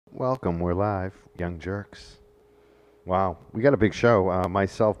Welcome, we're live, young jerks. Wow, we got a big show.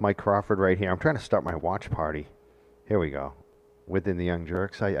 Myself, Mike Crawford right here. I'm trying to start my watch party. Here we go. Within the young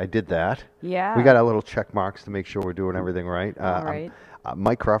jerks. I did that. Yeah. We got our little check marks to make sure we're doing everything right. All right.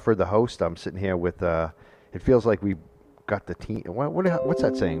 Mike Crawford, the host. I'm sitting here with, it feels like we got the team. What's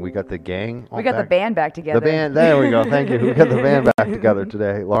that saying? We got the gang all We got the back? band back together. The band, there we go. Thank you. We got the band back together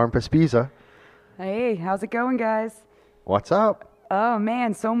today. Lauren Pespiza. Hey, how's it going, guys? What's up? Oh,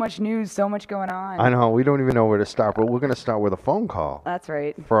 man, so much news, so much going on. I know, we don't even know where to start, but we're going to start with a phone call. That's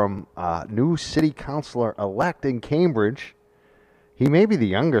right. From new city councilor-elect in Cambridge. He may be the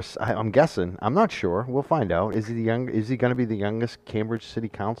youngest, I'm guessing. I'm not sure. We'll find out. Is he going to be the youngest Cambridge city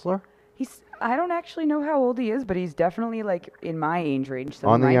councilor? I don't actually know how old he is, but he's definitely, like, in my age range. So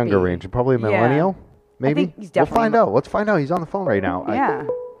on the younger range. Probably a millennial, maybe? I think he's definitely... We'll find out. Let's find out. He's on the phone right now. Yeah.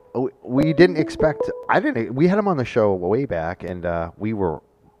 We didn't expect... We had him on the show way back, and we were,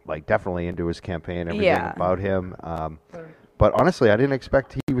 like, definitely into his campaign, everything about him. But honestly, I didn't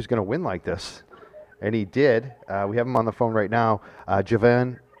expect he was going to win like this. And he did. We have him on the phone right now.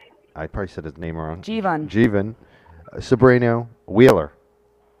 Jivan, I probably said his name wrong. Jivan. Sobrinho-Wheeler.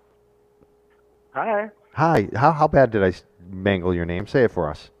 Hi. Hi. How bad did I mangle your name? Say it for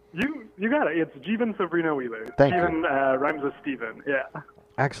us. You got it. It's Jivan Sobrinho-Wheeler. Thank you. Jivan rhymes with Steven. Yeah.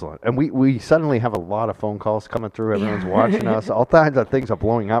 Excellent. And we suddenly have a lot of phone calls coming through. Everyone's watching us. All kinds of things are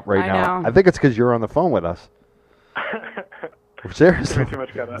blowing up right now. Know. I think it's because you're on the phone with us. Seriously. Too much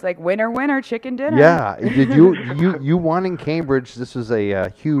it's like winner, chicken dinner. Yeah. Did you won in Cambridge? This is a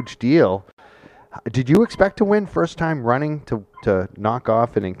huge deal. Did you expect to win first time running to knock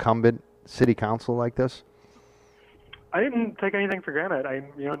off an incumbent city council like this? I didn't take anything for granted. I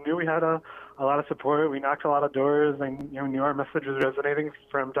knew we had a lot of support. We knocked a lot of doors, and knew our message was resonating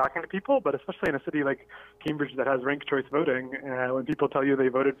from talking to people. But especially in a city like Cambridge that has ranked choice voting, when people tell you they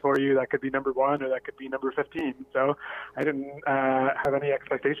voted for you, that could be number 1 or that could be number 15. So I didn't have any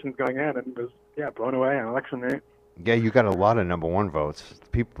expectations going in, and was blown away on election night. Yeah, you got a lot of number 1 votes.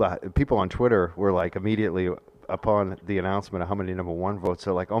 People on Twitter were like immediately upon the announcement of how many number 1 votes,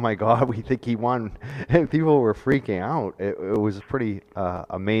 they're like, "Oh my God, we think he won!" And people were freaking out. It was a pretty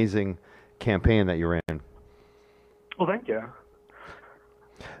amazing campaign that you're in. Well, thank you.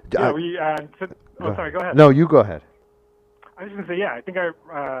 Yeah, sorry, go ahead. No, you go ahead. I was going to say, I think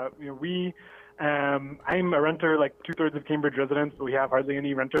I'm a renter, like 2/3 of Cambridge residents, but we have hardly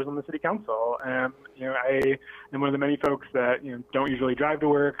any renters on the city council. I am one of the many folks that don't usually drive to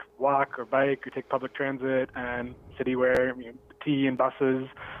work, walk or bike or take public transit, and city where T and buses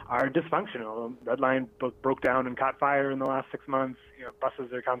are dysfunctional. Red Line both broke down and caught fire in the last 6 months.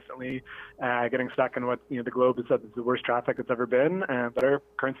 Buses are constantly getting stuck in what the Globe has said is the worst traffic it's ever been. But our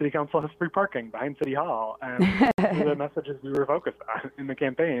current city council has free parking behind City Hall. Those are the messages we were focused on in the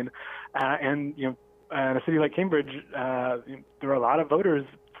campaign. In a city like Cambridge, there are a lot of voters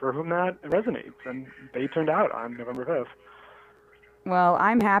for whom that resonates, and they turned out on November 5th. Well,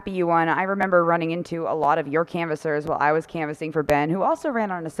 I'm happy you won. I remember running into a lot of your canvassers while I was canvassing for Ben, who also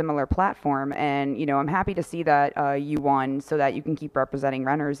ran on a similar platform. And, I'm happy to see that you won so that you can keep representing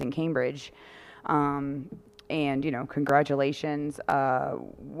renters in Cambridge. And, congratulations.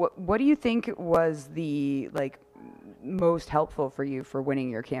 What do you think was the, most helpful for you for winning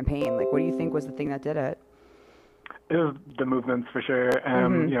your campaign? What do you think was the thing that did it? It was the movements for sure.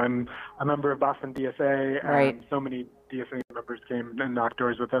 I'm a member of Boston DSA. Right. So many DSA members came and knocked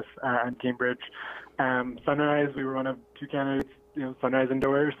doors with us in Cambridge. Sunrise, we were one of 2 candidates. Sunrise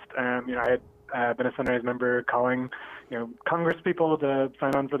endorsed. I had been a Sunrise member calling, Congress people to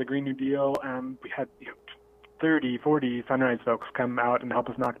sign on for the Green New Deal. We had 30, 40 Sunrise folks come out and help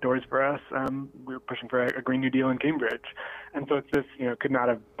us knock doors for us. We were pushing for a Green New Deal in Cambridge. And so it's just, could not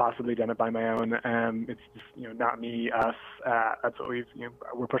have possibly done it by my own. It's just, not me, us. That's what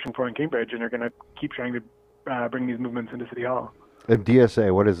we're pushing for in Cambridge, and are going to keep trying to bring these movements into City Hall. And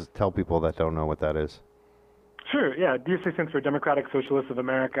DSA, what is it? Tell people that don't know what that is. Sure, yeah. DSA stands for Democratic Socialists of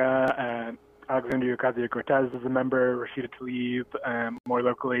America. Alexandria Ocasio-Cortez is a member, Rashida Tlaib, more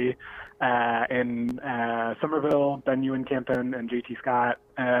locally in Somerville, Ben Ewan-Campin and J.T. Scott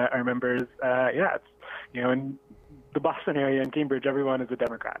are members. It's, in the Boston area and Cambridge, everyone is a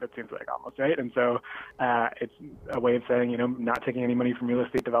Democrat, it seems like almost, right? And so it's a way of saying, not taking any money from real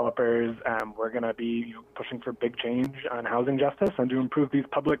estate developers. We're going to be pushing for big change on housing justice and to improve these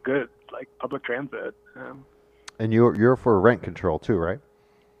public goods like public transit. And you're for rent control too, right?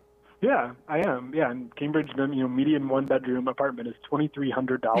 Yeah, I am. Yeah, in Cambridge, the median one-bedroom apartment is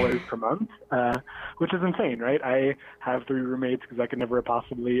 $2,300 per month, which is insane, right? I have 3 roommates because I could never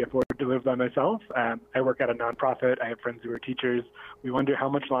possibly afford to live by myself. I work at a nonprofit. I have friends who are teachers. We wonder how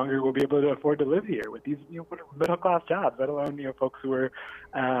much longer we'll be able to afford to live here with these middle-class jobs, let alone folks who are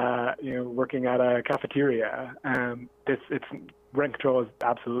working at a cafeteria. It's rent control is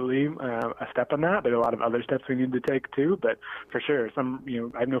absolutely a step in that. There are a lot of other steps we need to take too, but for sure,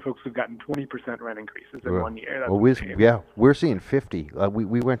 I know folks who've gotten 20% rent increases in 1 year. Well, we're seeing 50.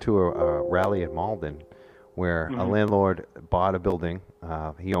 We went to a rally at Malden where a landlord bought a building.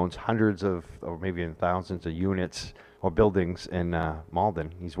 He owns hundreds of, or maybe even thousands of units or buildings in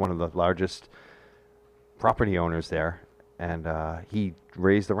Malden. He's one of the largest property owners there. And he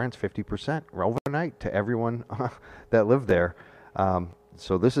raised the rents 50% overnight to everyone that lived there.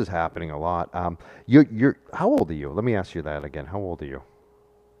 So this is happening a lot. You're how old are you? Let me ask you that again. How old are you?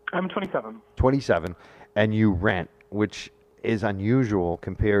 I'm 27. 27, and you rent, which is unusual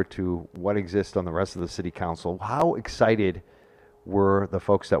compared to what exists on the rest of the city council. How excited were the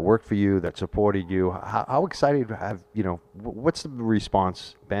folks that worked for you, that supported you? How excited what's the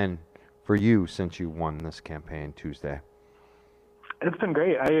response been for you since you won this campaign Tuesday? It's been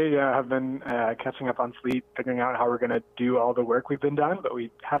great. I have been catching up on sleep, figuring out how we're going to do all the work we've been done, but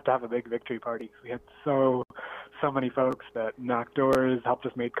we have to have a big victory party. We had so many folks that knocked doors, helped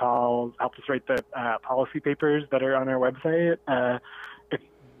us make calls, helped us write the policy papers that are on our website. It's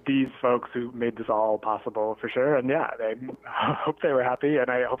these folks who made this all possible for sure. And yeah, I hope they were happy, and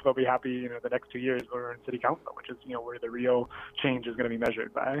I hope they'll be happy, the next 2 years we're in city council, which is, where the real change is going to be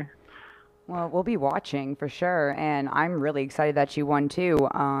measured by. Well, we'll be watching for sure, and I'm really excited that you won too.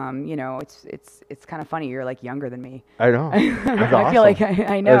 It's kind of funny. You're like younger than me. I know. That's I feel like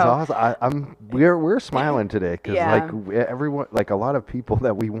I know. That's awesome. We're smiling today because everyone, a lot of people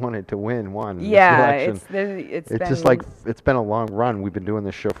that we wanted to won. Yeah, it's just it's been a long run. We've been doing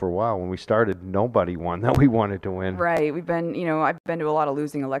this show for a while. When we started, nobody won that we wanted to win. Right. We've been, I've been to a lot of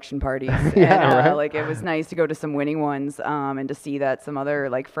losing election parties. Yeah, right. It was nice to go to some winning ones, and to see that some other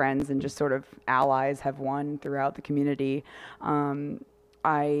friends and just sort of allies have won throughout the community. It was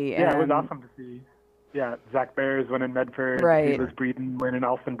awesome to see. Yeah, Zach Bears win in Medford. Right. Breedon win in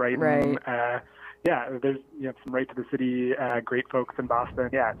Alston Brighton. Right. There's some right to the city, great folks in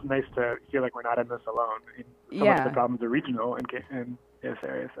Boston. Yeah, it's nice to feel like we're not in this alone. Much of the problems are regional in this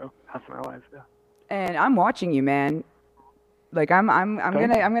area, so have some allies. Yeah. And I'm watching you, man. I'm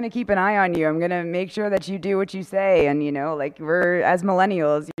gonna keep an eye on you. I'm gonna make sure that you do what you say. And we're, as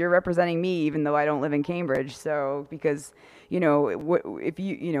millennials, you're representing me, even though I don't live in Cambridge. So because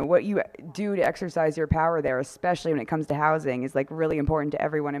what you do to exercise your power there, especially when it comes to housing, is really important to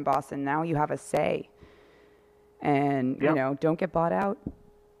everyone in Boston. Now you have a say. And don't get bought out.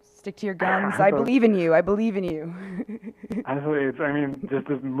 Stick to your guns. I believe in you. Absolutely. Just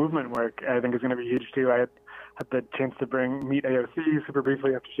this movement work, I think, is going to be huge too. I had the chance to meet AOC super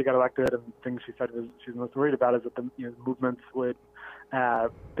briefly after she got elected, and things she said she's most worried about is that the movements would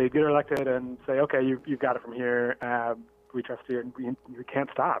they'd get her elected and say, okay, you've got it from here. We trust you, and we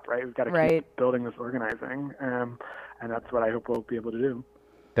can't stop, right? We've got to keep building this organizing, and that's what I hope we'll be able to do.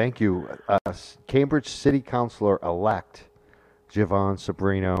 Thank you, Cambridge City Councilor-elect Jivan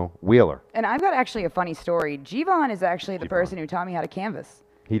Sobrinho-Wheeler. And I've got actually a funny story. Jivan is actually the person who taught me how to canvass.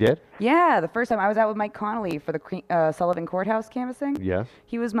 He did? Yeah, the first time I was out with Mike Connolly for the Sullivan Courthouse canvassing. Yes.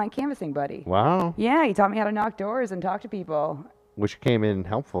 He was my canvassing buddy. Wow. Yeah, he taught me how to knock doors and talk to people. Which came in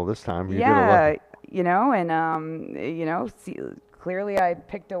helpful this time. Clearly I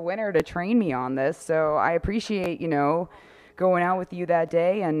picked a winner to train me on this, so I appreciate, going out with you that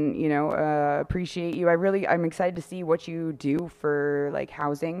day, and appreciate you. I'm excited to see what you do for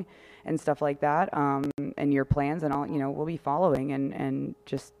housing and stuff like that, and your plans, and all. We'll be following, and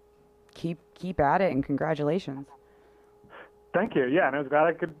just keep at it, and congratulations. Thank you. Yeah, and I was glad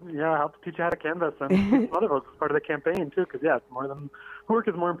I could help teach you how to canvass, and other folks as part of the campaign too, because it's more than work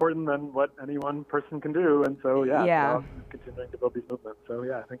is more important than what any one person can do, and so we're continuing to build these movements. So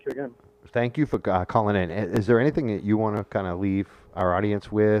thank you again. Thank you for calling in. Is there anything that you want to kind of leave our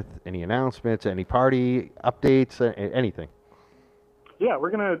audience with? Any announcements? Any party updates? Anything? Yeah,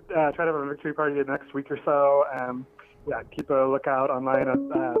 we're gonna try to have a victory party next week or so. Keep a lookout online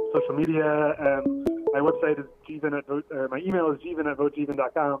on social media. My website is my email is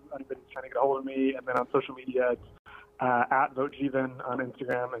jivan@votejivan.com. Anybody's trying to get a hold of me, and then on social media, it's at votejivan on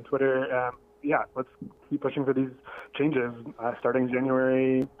Instagram and Twitter. Let's keep pushing for these changes starting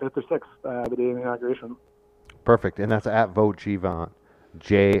January 5th or 6th, the day of the inauguration. Perfect, and that's at votejivan,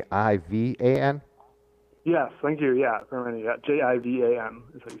 Jivan. Yes, thank you. Yeah, Jivan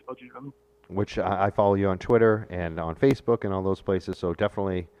is how you spell Jivan. Which I follow you on Twitter and on Facebook and all those places, so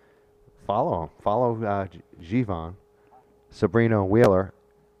definitely follow him. Follow Jivan, Sobrinho-Wheeler,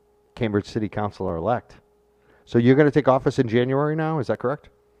 Cambridge City Councilor-elect. So you're going to take office in January now, is that correct?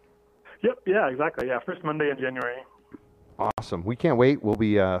 Yep, yeah, exactly. Yeah, first Monday in January. Awesome. We can't wait. We'll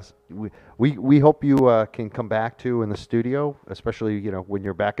be we hope you can come back to in the studio, especially when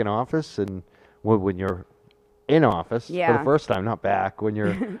you're back in office and when you're in office for the first time, not back when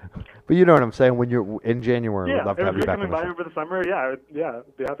you're but you know what I'm saying, when you're in January. We'd love to have you back. Coming by over the summer, I'd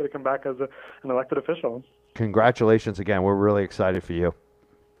be happy to come back as an elected official. Congratulations again. We're really excited for you.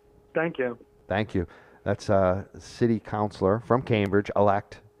 Thank you. Thank you. That's City Councilor from Cambridge,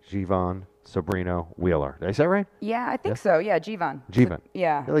 elect Jivan Sobrinho-Wheeler. Did I say that right? Yeah, I think so. Yeah, Jivan. Jivan.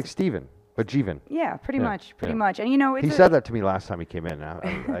 Yeah. Like Steven, but Jivan. Yeah, pretty much. And he said that to me last time he came in.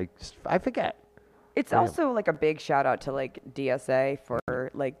 I forget. It's also like a big shout out to like DSA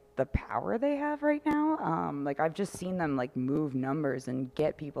for like the power they have right now. Like I've just seen them like move numbers and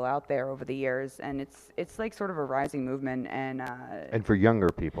get people out there over the years, and it's like sort of a rising movement and for younger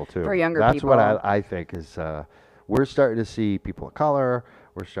people too. For younger people. That's what I think is we're starting to see people of color.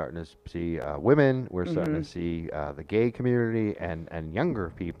 We're starting to see women. We're starting to see the gay community and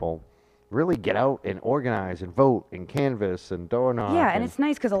younger people really get out and organize and vote and canvass and door knock. Yeah, and it's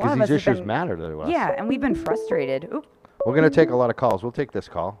nice because a lot of us these issues matter to us. Yeah, and we've been frustrated. Oop. We're going to take a lot of calls. We'll take this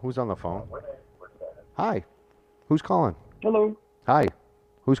call. Who's on the phone? Hi. Who's calling? Hello. Hi.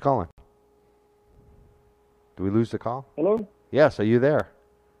 Who's calling? Do we lose the call? Hello. Yes, are you there?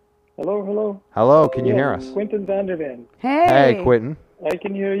 Hello, hello. Hello, can you hear us? Quinton Zondervan. Hey, Quinton. I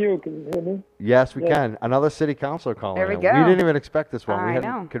can hear you. Can you hear me? Yes, we can. Another city councilor calling. There we go. We didn't even expect this one. I we hadn't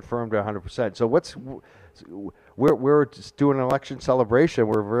know. confirmed 100%. So we're just doing an election celebration.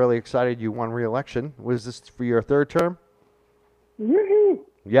 We're really excited you won re-election. Was this for your third term? Woohoo!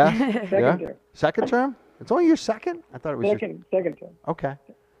 Yes. Second term. Second term? It's only your second? I thought it was second term. Okay.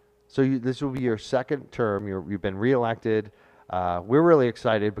 So this will be your second term. You've been re-elected. We're really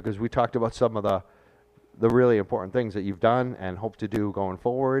excited because we talked about some of the really important things that you've done and hope to do going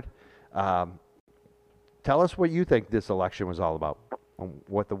forward. Tell us what you think this election was all about,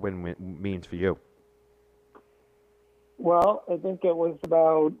 what the win means for you. Well, I think it was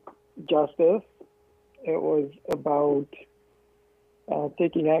about justice. It was about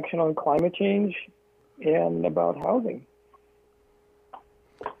taking action on climate change and about housing.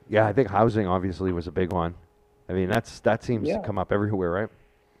 Yeah, I think housing obviously was a big one. I mean, that seems to come up everywhere, right?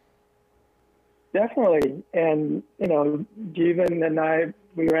 Definitely. And, Jivan and I,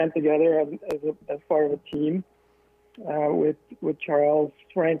 we ran together as part of a team with Charles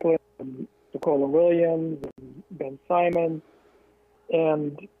Franklin and Nicola Williams and Ben Simon.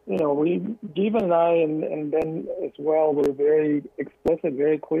 And, Jivan and I and Ben as well were very explicit,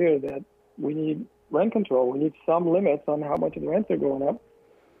 very clear that we need rent control. We need some limits on how much the rents are going up.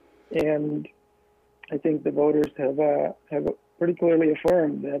 And I think the voters have pretty clearly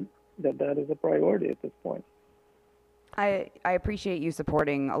affirmed that is a priority at this point. I appreciate you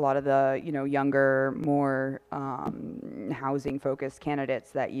supporting a lot of the younger, more housing focused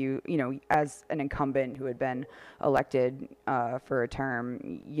candidates that you as an incumbent who had been elected for a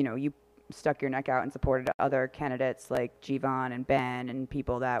term, you stuck your neck out and supported other candidates like Jivan and Ben and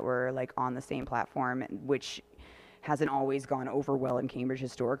people that were like on the same platform, which hasn't always gone over well in Cambridge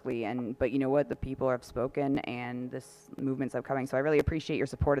historically. But you know what? The people have spoken and this movement's upcoming. So I really appreciate your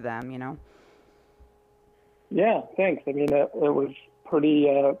support of them, Yeah, thanks. I mean, it was pretty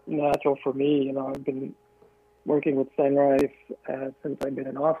natural for me. I've been working with Sunrise since I've been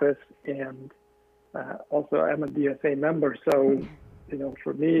in office, and also I'm a DSA member. So,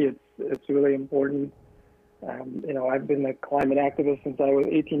 for me, it's really important. I've been a climate activist since I was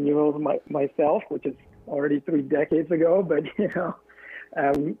 18 years old myself, which is already 3 decades ago. But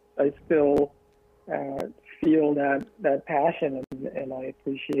I still feel that passion, and I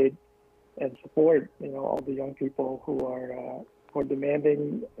appreciate and support all the young people who are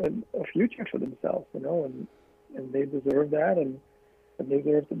demanding a future for themselves, and they deserve that, and they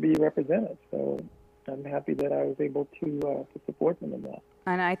deserve to be represented. So I'm happy that I was able to support them in that.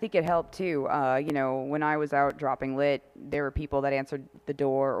 And I think it helped too. When I was out dropping lit, there were people that answered the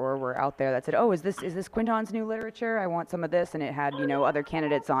door or were out there that said, "Oh, is this Quinton's new literature? I want some of this," and it had other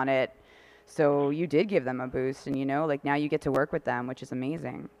candidates on it. So you did give them a boost, and now you get to work with them, which is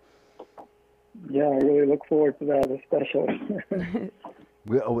amazing. Yeah, I really look forward to that, especially.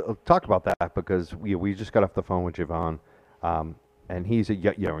 We'll talk about that because we just got off the phone with Jivan, and he's a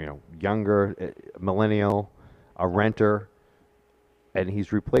younger millennial, a renter. and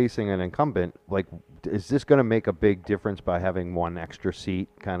he's replacing an incumbent, like, is this going to make a big difference by having one extra seat,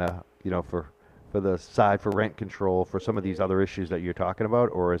 kind of, for the side, for rent control, for some of these other issues that you're talking about,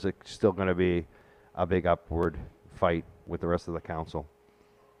 or is it still going to be a big upward fight with the rest of the council?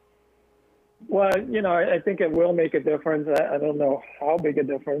 Well, I think it will make a difference. I don't know how big a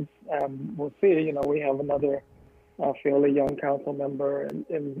difference. We'll see. We have another fairly young council member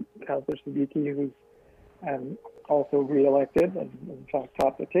in Councillor Siddiqui, who's also reelected and in fact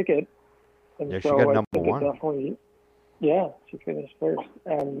topped the ticket. And yeah, so she got I number think one. It definitely, yeah, she finished first.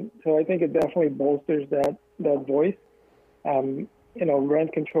 So I think it definitely bolsters that voice.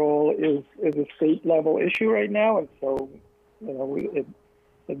 Rent control is a state level issue right now, and so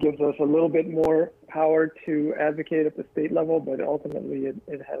it gives us a little bit more power to advocate at the state level, but ultimately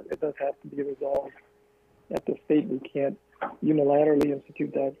it does have to be resolved at the state. We can't unilaterally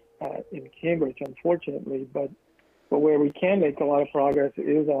institute that in Cambridge, unfortunately, but where we can make a lot of progress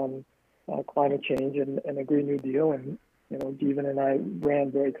is on climate change and a Green New Deal, and Jivan and I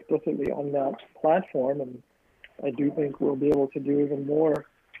ran very explicitly on that platform, and I do think we'll be able to do even more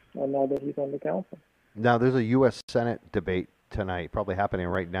now that he's on the council. Now, there's a U.S. Senate debate tonight, probably happening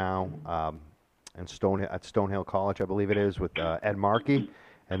right now, at Stonehill College, I believe it is, with Ed Markey,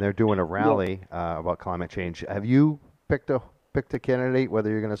 and they're doing a rally about climate change. Have you picked a candidate, whether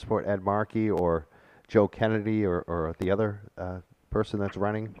you're going to support Ed Markey or Joe Kennedy or the other person that's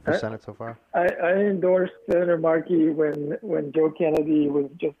running for Senate so far? I endorsed Senator Markey when Joe Kennedy was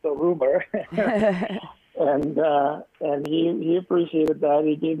just a rumor. And he appreciated that.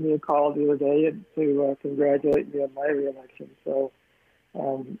 He gave me a call the other day to congratulate me on my reelection. So,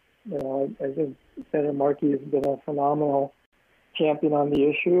 I think Senator Markey has been a phenomenal champion on the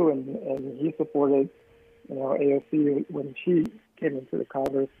issue, and he supported, AOC when she came into the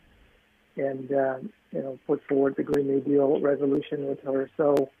Congress, and put forward the Green New Deal resolution with her.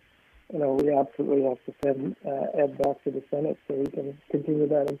 So, we absolutely have to send Ed back to the Senate so we can continue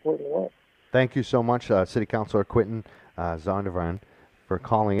that important work. Thank you so much, City Councilor Quinton Zondervan, for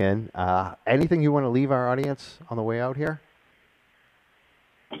calling in. Anything you want to leave our audience on the way out here?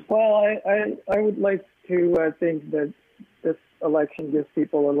 Well, I would like to think that this election gives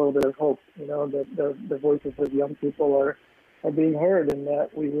people a little bit of hope, that the voices of young people are being heard, and that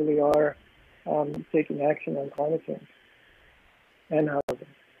we really are taking action on climate change and housing.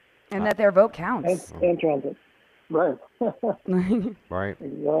 And that their vote counts. And transit. Right. Right.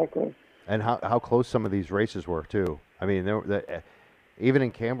 Exactly. And how close some of these races were, too. I mean, even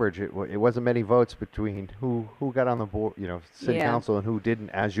in Cambridge, it wasn't many votes between who got on the board, city council, and who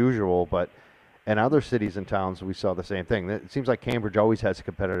didn't, as usual. But in other cities and towns, we saw the same thing. It seems like Cambridge always has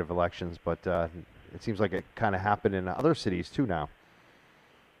competitive elections, but it seems like it kind of happened in other cities, too, now.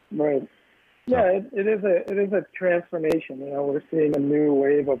 Right. Yeah, it is a transformation. We're seeing a new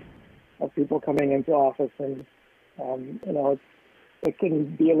wave of people coming into office, and it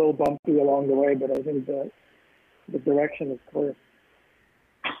can be a little bumpy along the way, but I think the direction is clear.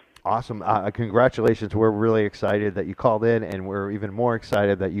 Awesome. Congratulations. We're really excited that you called in, and we're even more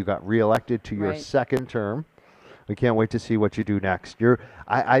excited that you got reelected to your second term. We can't wait to see what you do next.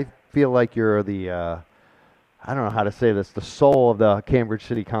 I feel like you're the, I don't know how to say this, the soul of the Cambridge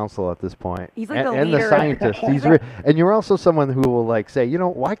City Council at this point. He's like the and leader. The scientist. And you're also someone who will say,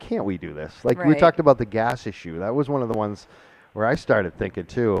 why can't we do this? Like we talked about the gas issue. That was one of the ones where I started thinking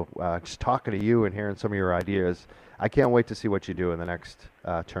too, just talking to you and hearing some of your ideas. I can't wait to see what you do in the next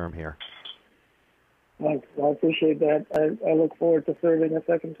term here. Thanks. I appreciate that. I look forward to serving a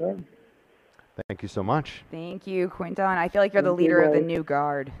second term. Thank you so much. Thank you, Quinton. I feel like you're the leader of the new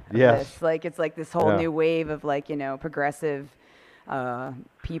guard. Yes. It's like this whole new wave of progressive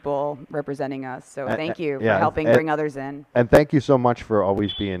people representing us. So thank you for helping bring others in. And thank you so much for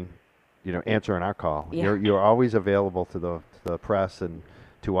always being, answering our call. Yeah. You're always available to the press and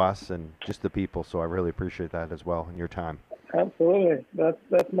to us and just the people. So I really appreciate that as well in your time. Absolutely.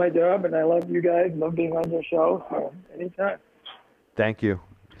 That's my job, and I love you guys. Love being on your show. So anytime. Thank you.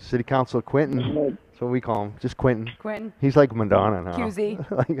 City Councilor Quinton. That's what we call him. Just Quinton. Quinton. He's like Madonna now. QZ.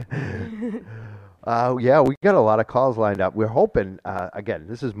 We got a lot of calls lined up. We're hoping, again,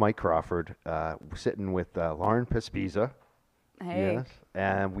 this is Mike Crawford, sitting with Lauren Pespiza. Hey. Yes.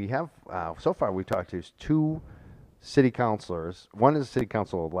 And we have, so far we talked to two city councilors. One is a city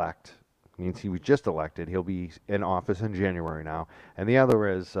council-elect. Means he was just elected. He'll be in office in January now. And the other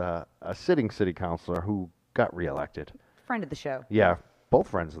is a sitting city councilor who got reelected. Friend of the show. Yeah, both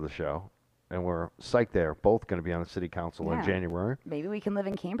friends of the show. And we're psyched they're both going to be on the city council in January. Maybe we can live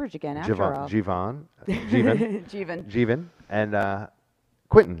in Cambridge again after all. Jivan. And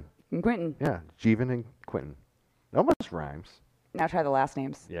Quinton. And Quinton. Yeah, Jivan and Quinton. It almost rhymes. Now try the last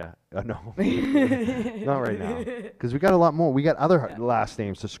names. Yeah. No. Not right now. Because we got a lot more. We got other last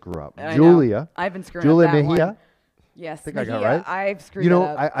names to screw up. Julia. I've been screwing Julia up that Mejia. one. Yes, I think Mejia, I got it right. I've screwed that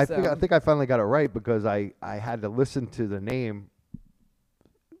up. I think I finally got it right because I had to listen to the name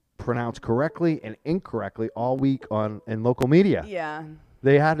pronounced correctly and incorrectly all week in local media. Yeah.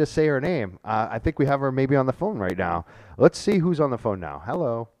 They had to say her name. I think we have her maybe on the phone right now. Let's see who's on the phone now.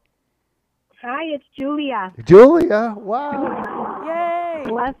 Hello. Hi, it's Julia. Julia, wow.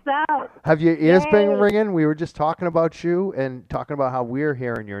 Yay. What's up? Have your ears been ringing? We were just talking about you and talking about how we're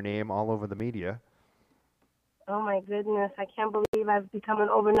hearing your name all over the media. Oh, my goodness. I can't believe I've become an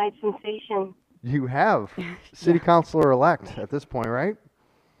overnight sensation. You have. City councilor-elect at this point, right?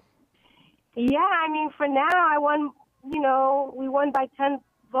 Yeah, I mean, for now, I won, we won by 10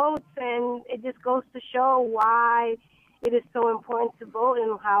 votes, and it just goes to show why it is so important to vote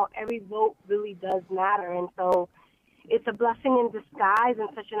and how every vote really does matter. And so it's a blessing in disguise and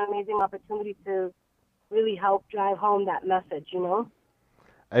such an amazing opportunity to really help drive home that message,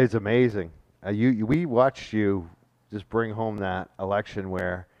 It's amazing. We watched you just bring home that election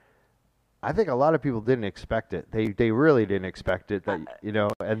where I think a lot of people didn't expect it. They really didn't expect it,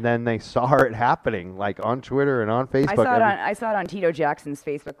 and then they saw it happening, like on Twitter and on Facebook. I saw it on Tito Jackson's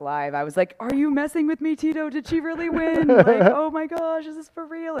Facebook Live. I was like, "Are you messing with me, Tito? Did she really win? Like, oh my gosh, is this for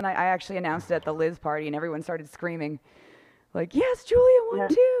real?" And I actually announced it at the Liz party, and everyone started screaming, like, "Yes, Julia won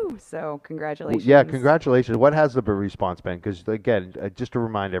too!" So congratulations. Yeah, congratulations. What has the response been? Because again, just to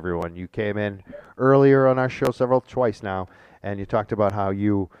remind everyone, you came in earlier on our show twice now, and you talked about how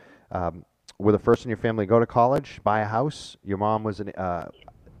you were the first in your family to go to college, buy a house. Your mom was an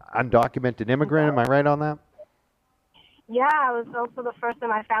undocumented immigrant. Am I right on that? Yeah, I was also the first in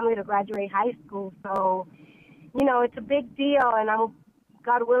my family to graduate high school. So, it's a big deal. And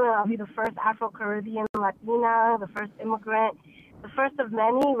God willing, I'll be the first Afro-Caribbean Latina, the first immigrant, the first of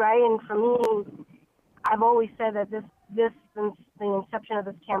many, right? And for me, I've always said that this since the inception of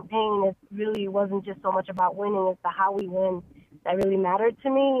this campaign, it really wasn't just so much about winning, it's the how we win that really mattered to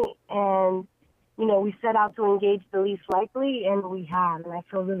me. And, we set out to engage the least likely, and we have. And I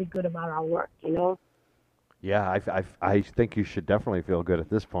feel really good about our work, Yeah, I think you should definitely feel good at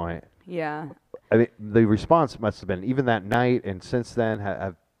this point. Yeah. I mean, the response must have been, even that night and since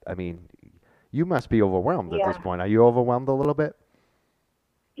then, you must be overwhelmed at this point. Are you overwhelmed a little bit?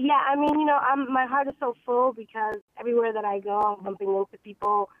 Yeah, I mean, my heart is so full because everywhere that I go, I'm bumping into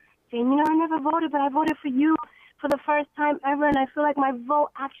people saying, I never voted, but I voted for you for the first time ever, and I feel like my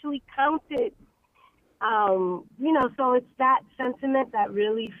vote actually counted. So it's that sentiment that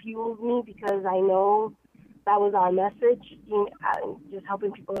really fuels me because I know that was our message, just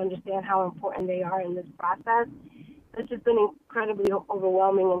helping people understand how important they are in this process. It's just been incredibly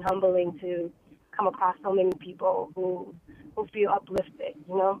overwhelming and humbling to come across so many people who feel uplifted,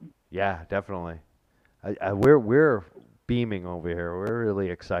 Yeah, definitely. We're beaming over here. We're really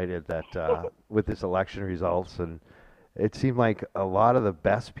excited that with this election results, and it seemed like a lot of the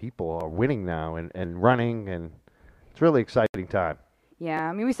best people are winning now and running, and it's a really exciting time. Yeah,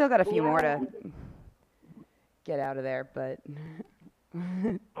 I mean, we still got a few more to get out of there, but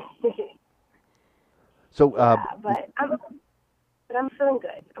so. But I'm feeling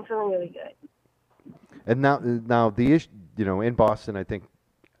good. I'm feeling really good. And now the issue, in Boston, I think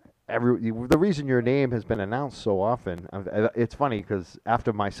the reason your name has been announced so often, it's funny because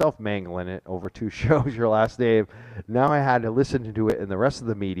after myself mangling it over 2 shows, your last name, now I had to listen to it in the rest of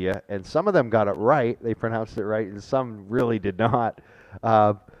the media, and some of them got it right, they pronounced it right, and some really did not.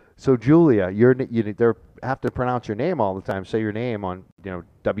 So Julia, they have to pronounce your name all the time. Say your name on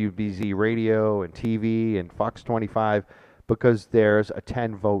WBZ radio and TV and Fox 25 because there's a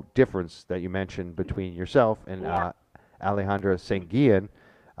 10-vote difference that you mentioned between yourself and Alejandra Sanguillen.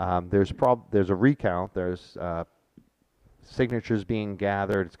 There's a recount. There's signatures being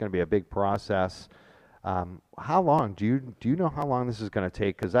gathered. It's going to be a big process. How long? Do you know how long this is going to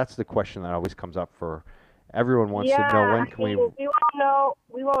take? Because that's the question that always comes up for everyone. Wants to know when can we. We won't know.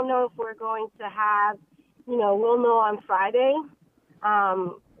 We won't know if we're going to have. We'll know on Friday.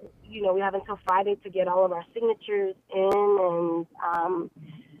 We have until Friday to get all of our signatures in, and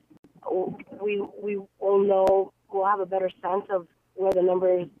we will know. We'll have a better sense of where the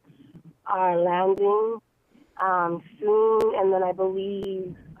numbers are landing soon, and then I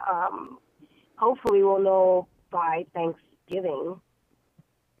believe hopefully we'll know by Thanksgiving.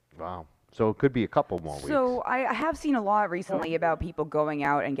 Wow. So it could be a couple more weeks. So I have seen a lot recently about people going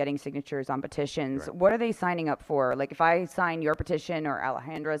out and getting signatures on petitions. Right. What are they signing up for? Like if I sign your petition or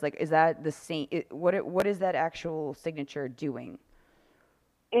Alejandra's, like is that the same? What is that actual signature doing?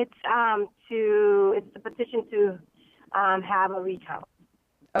 It's the petition to have a recount.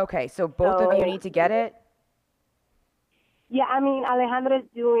 Okay, so both of you need to get it? Yeah, I mean, Alejandra's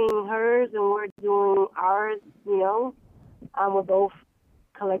doing hers and we're doing ours, you know. We're both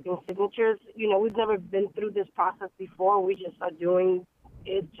collecting signatures. You know, we've never been through this process before. We just are doing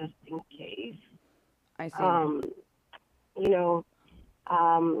it just in case. I see. You know,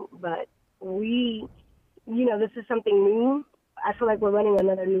 but we, you know, this is something new. I feel like we're running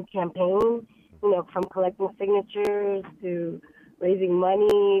another new campaign, you know, from collecting signatures to raising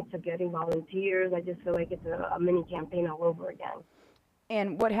money to getting volunteers. I just feel like it's a mini campaign all over again.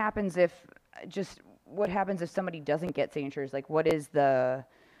 And what happens if somebody doesn't get signatures? Like, what is the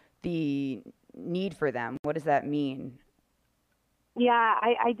need for them? What does that mean? Yeah,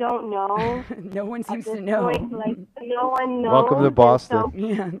 I don't know. No one seems to know. Point, like, no one knows. Welcome to Boston.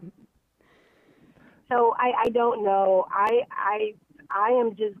 Yeah. So I don't know. I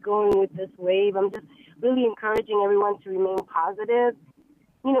am just going with this wave. I'm just really encouraging everyone to remain positive,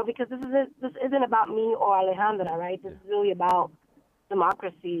 you know, because this isn't about me or Alejandra, right? This is really about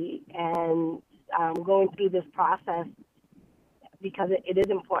democracy and going through this process because it is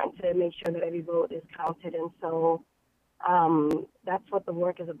important to make sure that every vote is counted. And so that's what the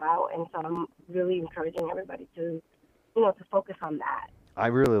work is about. And so I'm really encouraging everybody to, you know, to focus on that. I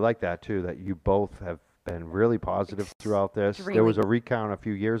really like that, too, that you both have been really positive throughout this. There was a recount a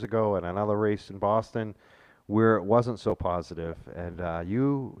few years ago in another race in Boston where it wasn't so positive. And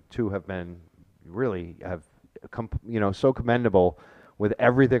you two have been really so commendable with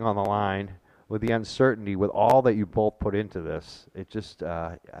everything on the line, with the uncertainty, with all that you both put into this. It just,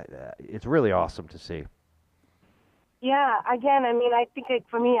 it's really awesome to see. Yeah, again, I mean, I think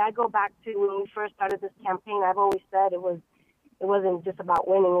for me, I go back to when we first started this campaign. I've always said it wasn't just about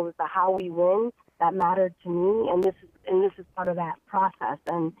winning; it was the how we win that mattered to me, and this is part of that process.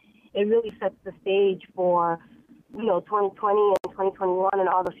 And it really sets the stage for, you know, 2020 and 2021 and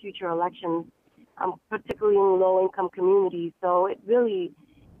all the future elections, particularly in low-income communities. So it really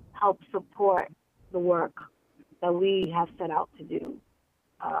helps support the work that we have set out to do.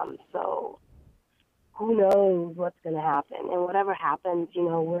 So who knows what's going to happen? And whatever happens, you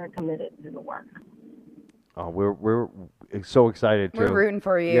know, we're committed to the work. Oh, we're so excited, too. We're rooting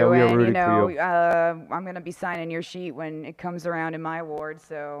for you. Yeah, we are and, rooting you know, for you. I'm going to be signing your sheet when it comes around in my ward.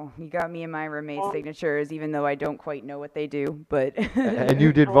 So you got me and my roommate's signatures, even though I don't quite know what they do. But and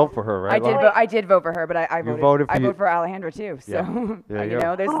you did vote for her, right? I did vote for her, but I voted for Alejandra, too. So, yeah, you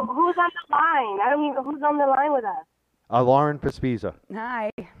know, there's... Who's on the line? I don't even... Who's on the line with us? Lauren Pespiza.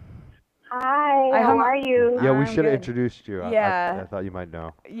 Hi. Hi, how are you? Yeah, we should have introduced you. Yeah. I thought you might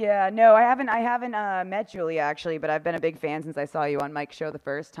know. Yeah, no, I haven't met Julia, actually, but I've been a big fan since I saw you on Mike's show the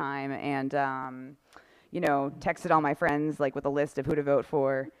first time, and, you know, texted all my friends, like, with a list of who to vote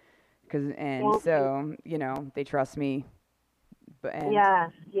for, so, you know, they trust me. Yeah.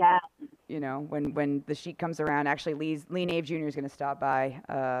 You know, when the sheet comes around, actually, Lee Nave Jr. is going to stop by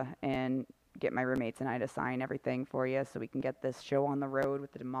and get my roommates and I to sign everything for you so we can get this show on the road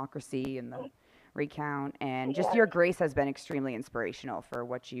with the democracy and the recount. And just your grace has been extremely inspirational for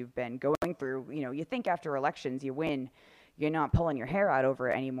what you've been going through. You know, you think after elections you win, you're not pulling your hair out over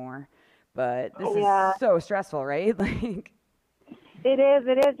it anymore. But this is so stressful, right? Like, It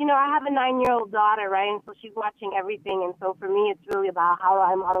is. You know, I have a 9-year-old daughter, right? And so she's watching everything. And so for me, it's really about how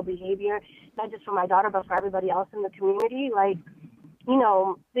I model behavior, not just for my daughter, but for everybody else in the community. Like, you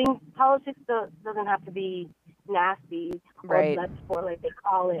know, politics doesn't have to be nasty or blood sport, like they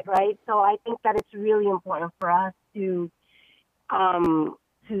call it, right? So I think that it's really important for us to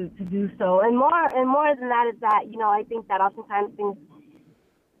do so. And more than that is that, you know, I think that oftentimes things,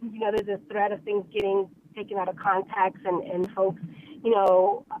 you know, there's a threat of things getting taken out of context and folks, you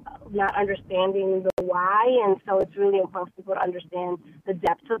know, not understanding the why. And so it's really important for people to understand the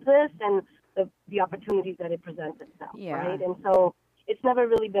depth of this and the opportunities that it presents itself, right? And so it's never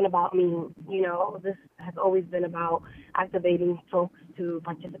really been about me. You know, this has always been about activating folks to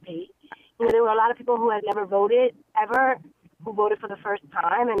participate. You know, there were a lot of people who had never voted ever, who voted for the first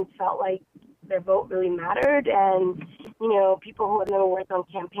time and felt like their vote really mattered. And, you know, people who had never worked on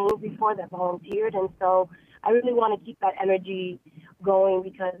campaigns before that volunteered. And so I really want to keep that energy going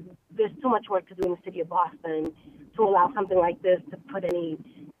because there's too much work to do in the city of Boston to allow something like this to put any,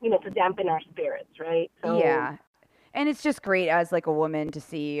 you know, to dampen our spirits, right? So, yeah. And it's just great as like a woman to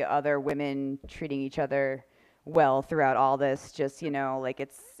see other women treating each other well throughout all this. Just, you know, like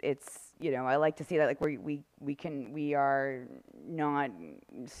it's you know, I like to see that like we are not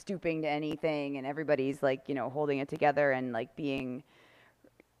stooping to anything and everybody's like, you know, holding it together and like being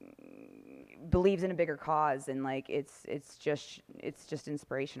believes in a bigger cause, and like it's just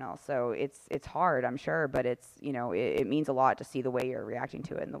inspirational. So it's hard, I'm sure, but it's, you know, it means a lot to see the way you're reacting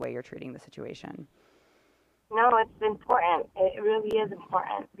to it and the way you're treating the situation. No, it's important. It really is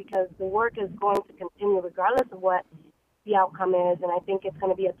important because the work is going to continue regardless of what the outcome is, and I think it's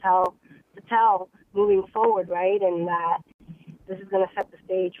going to be a tell moving forward, right? And that this is going to set the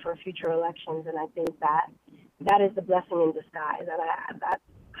stage for future elections, and I think that is the blessing in disguise, and that's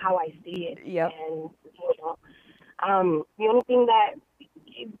how I see it. Yep. And you know, the only thing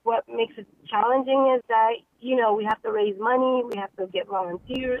what makes it challenging is that, you know, we have to raise money, we have to get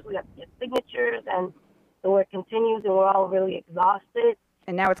volunteers, we have to get signatures, and the work continues, and we're all really exhausted.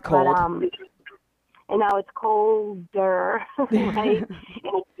 And now it's cold. And now it's colder, right?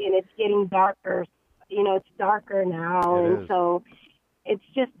 and it's getting darker. You know, it's darker now, and so it's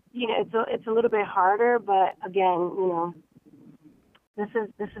just, you know, it's a little bit harder. But again, you know, this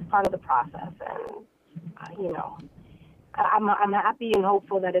is part of the process, and you know, I'm happy and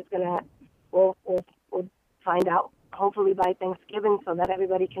hopeful that we'll find out hopefully by Thanksgiving, so that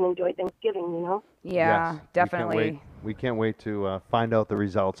everybody can enjoy Thanksgiving, you know? Yeah, yes, definitely. We can't wait to find out the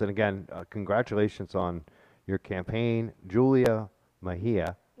results. And again, congratulations on your campaign, Julia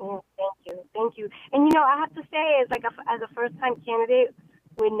Mejia. Yeah, thank you. And, you know, I have to say, it's like as a first-time candidate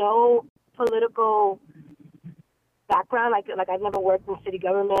with no political background, like I've never worked in city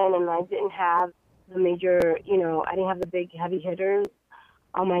government, and I didn't have the major, you know, I didn't have the big heavy hitters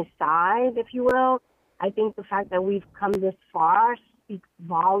on my side, if you will. I think the fact that we've come this far speaks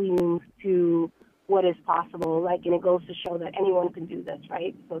volumes to what is possible. Like, and it goes to show that anyone can do this,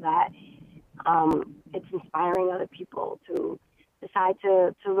 right? So that it's inspiring other people to decide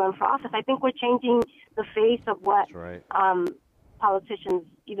to run for office. I think we're changing the face of what politicians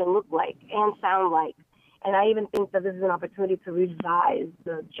even look like and sound like. And I even think that this is an opportunity to revise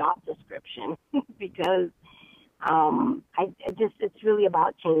the job description because it's really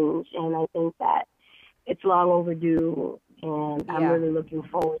about change, and I think that it's long overdue, and I'm really looking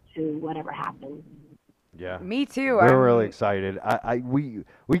forward to whatever happens. Yeah, me too. We're really excited. We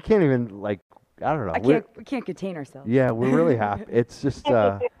can't even, like, I don't know. We can't contain ourselves. Yeah, we're really happy. It's just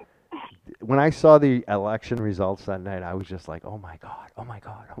when I saw the election results that night, I was just like, oh my god.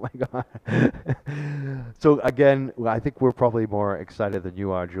 So again, I think we're probably more excited than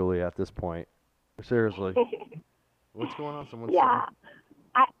you are, Julia, at this point. Seriously. What's going on? Someone's saying?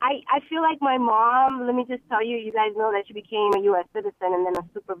 I feel like my mom, let me just tell you, you guys know that she became a U.S. citizen and then a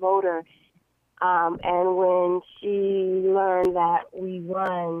super voter. And when she learned that we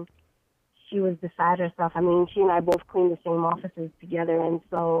won, she was beside herself. I mean, she and I both cleaned the same offices together, and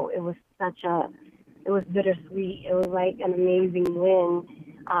so it was it was bittersweet. It was like an amazing win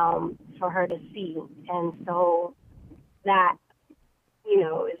for her to see. And so that, you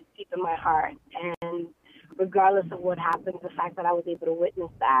know, is deep in my heart. And regardless of what happens, the fact that I was able to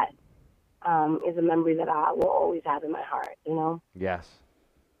witness that is a memory that I will always have in my heart, you know? Yes.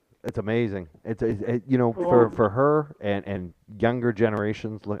 It's amazing. You know, for her and younger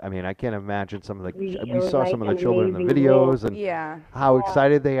generations, look, I mean, I can't imagine some of we saw like some of the children in the videos and how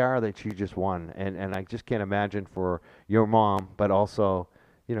excited they are that she just won. And I just can't imagine for your mom, but also,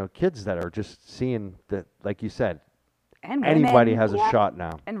 you know, kids that are just seeing that, like you said, and anybody has a shot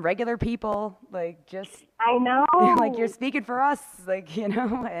now. And regular people, like, just... I know. Like, you're speaking for us, like, you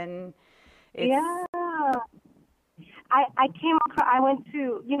know, and it's... Yeah. I went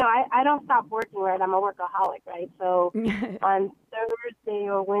to, you know, I don't stop working, right? I'm a workaholic, right? So on Thursday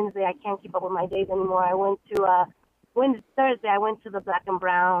or Wednesday, I can't keep up with my days anymore. I went to, Thursday, I went to the Black and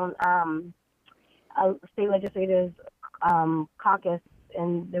Brown state legislators caucus,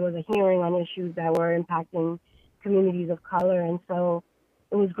 and there was a hearing on issues that were impacting communities of color. And so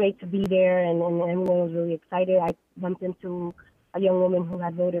it was great to be there, and everyone was really excited. I bumped into a young woman who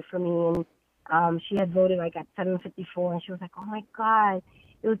had voted for me, and she had voted like at 7:54, and she was like, "Oh my God,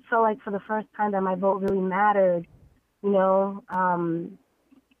 it was so like for the first time that my vote really mattered," you know.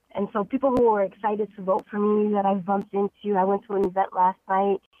 And so people who were excited to vote for me that I bumped into, I went to an event last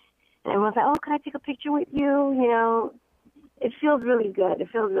night, and everyone's like, "Oh, can I take a picture with you?" You know, it feels really good. And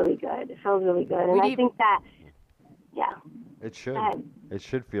I think that, yeah. It should. It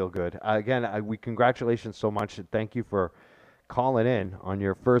should feel good. Again, we congratulations so much. Thank you for calling in on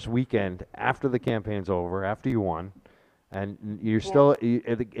your first weekend after the campaign's over, after you won, and you're still,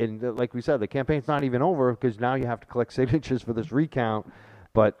 and like we said, the campaign's not even over because now you have to collect signatures for this recount,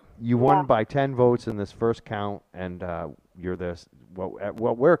 but you won by 10 votes in this first count, and you're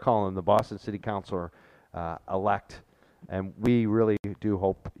what we're calling the Boston City Council elect And we really do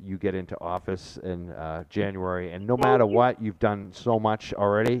hope you get into office in January. And no matter what, you've done so much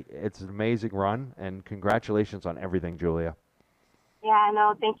already. It's an amazing run, and congratulations on everything, Julia. Yeah,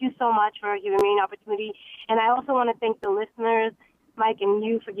 no, thank you so much for giving me an opportunity. And I also want to thank the listeners, Mike, and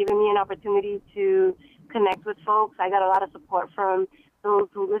you for giving me an opportunity to connect with folks. I got a lot of support from those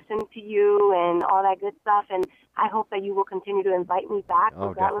who listen to you and all that good stuff. And I hope that you will continue to invite me back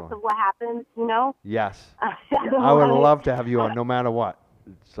regardless definitely. of what happens, you know? Yes. I would love to have you on no matter what.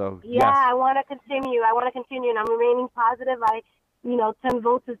 So, yeah, yes. I want to continue. And I'm remaining positive. 10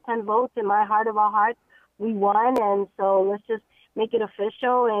 votes is 10 votes. In my heart of our hearts, we won. And so let's just make it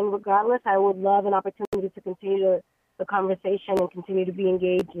official. And regardless, I would love an opportunity to continue the conversation and continue to be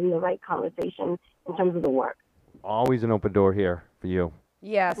engaged in the right conversation in terms of the work. Always an open door here for you.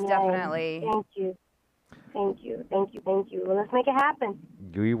 Yes, definitely. Thank you. Well, let's make it happen.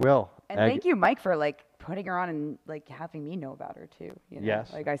 We will. And thank you, Mike, for putting her on and having me know about her too. You know?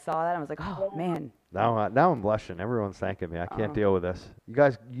 Yes. I saw that and I was like, oh man. Now I'm blushing. Everyone's thanking me. I can't deal with this.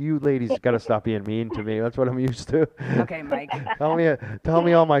 You ladies got to stop being mean to me. That's what I'm used to. Okay, Mike. Tell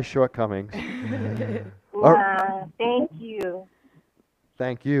me all my shortcomings. Thank you.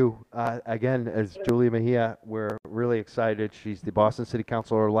 Thank you. Again, as Julia Mejia, we're really excited. She's the Boston City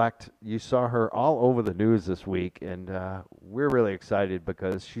Councilor-elect. You saw her all over the news this week, and we're really excited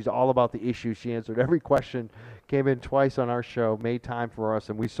because she's all about the issues. She answered every question, came in twice on our show, made time for us,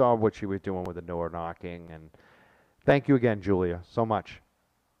 and we saw what she was doing with the door knocking. And thank you again, Julia, so much.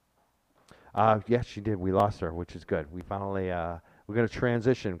 Yes, she did. We lost her, which is good. We finally... we're going to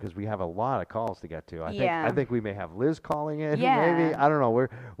transition because we have a lot of calls to get to. I think we may have Liz calling in. Yeah. Maybe, I don't know.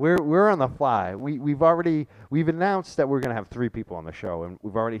 We're on the fly. We've announced that we're going to have 3 people on the show, and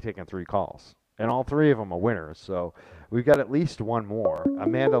we've already taken 3 calls, and all 3 of them are winners. So we've got at least one more.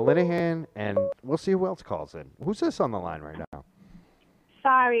 Amanda Linehan, and we'll see who else calls in. Who's this on the line right now?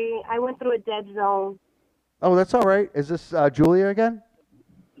 Sorry, I went through a dead zone. Oh, that's all right. Is this Julia again?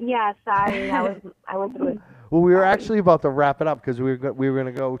 Yeah, sorry. I went through it. Well, we were actually about to wrap it up because we were going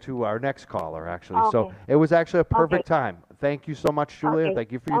to go to our next caller, actually. Okay. So it was actually a perfect time. Thank you so much, Julia. Okay.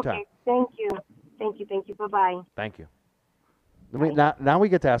 Thank you for your time. Thank you. Bye-bye. Thank you. Now we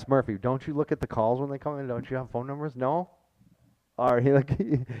get to ask Murphy. Don't you look at the calls when they come in? Don't you have phone numbers? No? All right,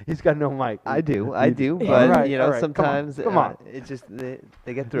 he's got no mic. I do, but all right. sometimes Come on. it just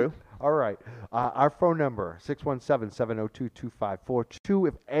they get through. All right. Our phone number, 617-702-2542.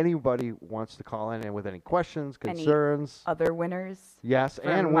 If anybody wants to call in and with any questions, concerns. Any other winners? Yes,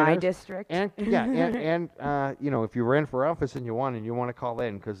 and my winners. district. And if you ran for office and you won and you want to call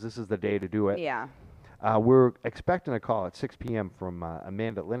in because this is the day to do it. Yeah. We're expecting a call at 6 p.m. from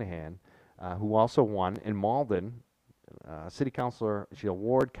Amanda Linehan, who also won in Malden. City councilor, she's a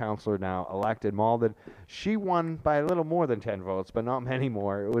ward councilor now, elected Malden. She won by a little more than 10 votes, but not many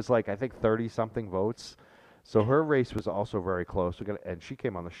more. It was I think 30-something votes. So her race was also very close. And she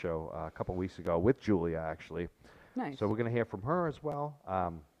came on the show a couple weeks ago with Julia, actually. Nice. So we're going to hear from her as well.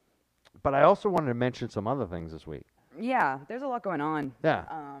 But I also wanted to mention some other things this week. Yeah, there's a lot going on. Yeah.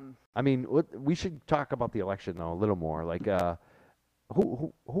 We should talk about the election, though, a little more.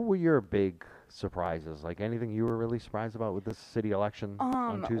 Who were your big surprises? Anything you were really surprised about with this city election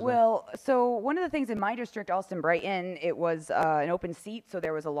on Tuesday? Well, so one of the things in my district, Allston-Brighton, it was an open seat, so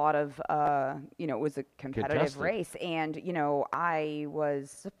there was a lot of, it was a competitive race. And, I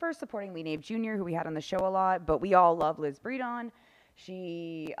was first supporting Linehan Jr., who we had on the show a lot, but we all love Liz Breadon.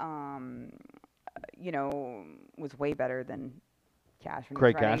 She, was way better than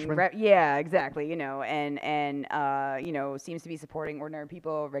Craig Cashman? Yeah, exactly. And seems to be supporting ordinary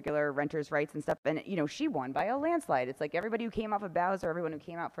people, regular renters' rights and stuff. And, she won by a landslide. It's everybody who came off of Bowser, everyone who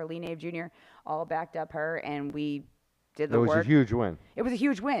came out for Linehan Jr., all backed up her, and we did the work. It was a huge win. It was a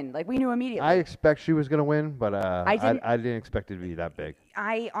huge win. We knew immediately. I expect she was going to win, but I didn't expect it to be that big.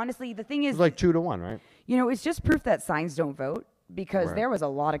 Honestly, the thing is... It was 2-1, right? It's just proof that signs don't vote, because there was a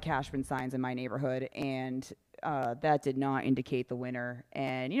lot of Cashman signs in my neighborhood, and... that did not indicate the winner.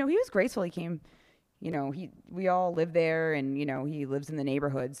 And, he was graceful. He came, we all live there, and, he lives in the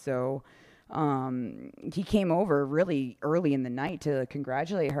neighborhood. So he came over really early in the night to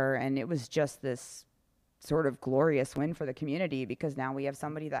congratulate her. And it was just this sort of glorious win for the community, because now we have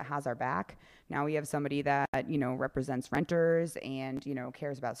somebody that has our back. Now we have somebody that, represents renters and,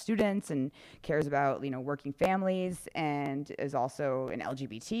 cares about students and cares about, working families, and is also an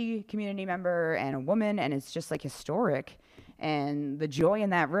LGBT community member and a woman. And it's just historic. And the joy in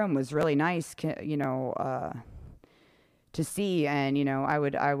that room was really nice, to see. And, I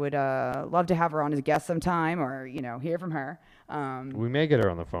would love to have her on as a guest sometime, or, hear from her. We may get her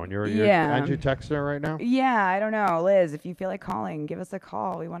on the phone. Aren't you texting her right now? Yeah, I don't know. Liz, if you feel like calling, give us a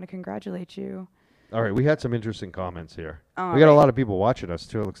call. We want to congratulate you. All right, we had some interesting comments here. Oh, we got a lot of people watching us,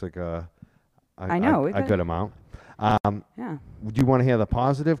 too. It looks like a good amount. Yeah. Do you want to hear the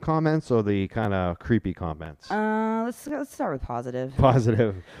positive comments or the kind of creepy comments? Let's start with positive.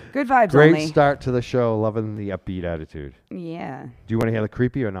 Positive. Good vibes Great only. start to the show. Loving the upbeat attitude. Yeah. Do you want to hear the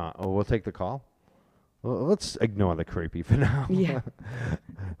creepy or not? Oh, we'll take the call. Well, let's ignore the creepy for now. Yeah.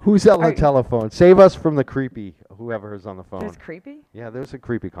 Who's on the telephone? Save us from the creepy, whoever is on the phone. There's creepy? Yeah, there's a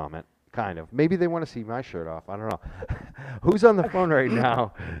creepy comment. Kind of. Maybe they want to see my shirt off. I don't know. Who's on the phone right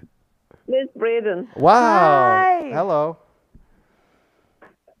now? Miss Breadon. Wow. Hi. Hello.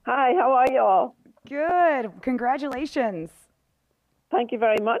 Hi, how are y'all? Good. Congratulations. Thank you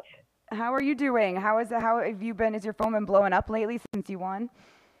very much. How are you doing? How have you been? Has your phone been blowing up lately since you won?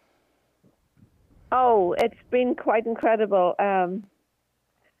 Oh, it's been quite incredible.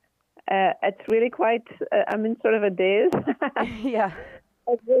 It's really quite, I'm in sort of a daze. Yeah.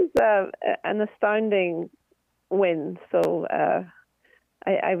 It was an astounding win. So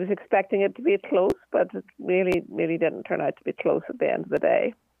I was expecting it to be close, but it really, really didn't turn out to be close at the end of the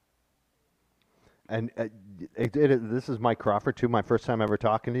day. And this is Mike Crawford, too, my first time ever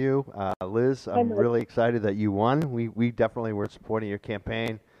talking to you. Liz, I'm really excited that you won. We definitely were supporting your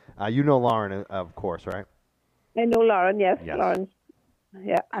campaign. You know Lauren, of course, right? I know Lauren, yes. Lauren.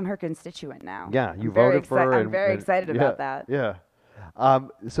 Yeah. I'm her constituent now. Yeah, you voted for her. I'm very excited about that. Yeah.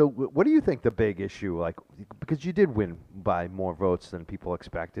 So what do you think the big issue, because you did win by more votes than people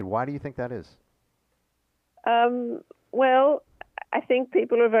expected, why do you think that is? Well, I think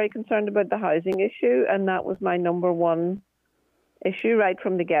people are very concerned about the housing issue, and that was my number one issue right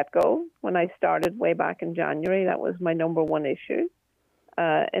from the get-go. When I started way back in January, that was my number one issue.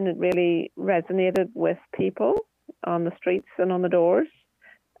 And it really resonated with people on the streets and on the doors.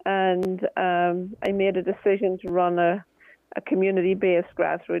 And I made a decision to run a community-based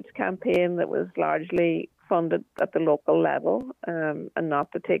grassroots campaign that was largely funded at the local level and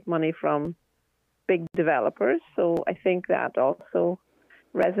not to take money from big developers. So I think that also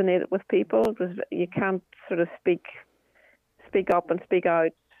resonated with people. You can't sort of speak up and speak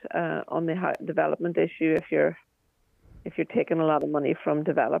out on the development issue if you're taking a lot of money from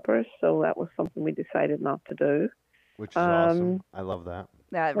developers. So that was something we decided not to do. Which is awesome. I love that.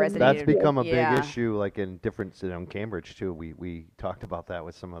 That resonated. That's become a big issue, like in different, in Cambridge too. We talked about that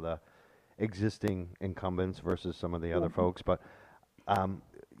with some of the existing incumbents versus some of the other folks. But one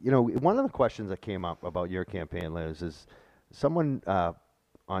of the questions that came up about your campaign, Liz, is someone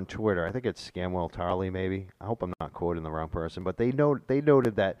on Twitter, I think it's Scamwell Tarley, maybe. I hope I'm not quoting the wrong person, but they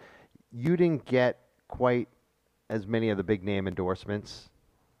noted that you didn't get quite as many of the big name endorsements.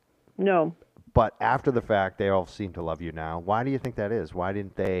 No. But after the fact, they all seem to love you now. Why do you think that is? Why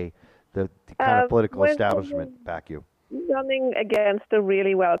didn't the kind of political establishment back you? Running against a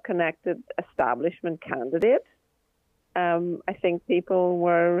really well-connected establishment candidate, I think people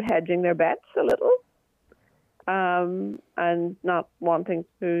were hedging their bets a little and not wanting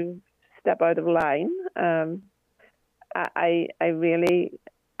to step out of line. I really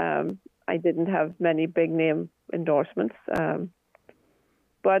I didn't have many big name endorsements.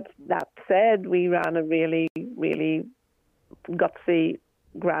 But that said, we ran a really, really gutsy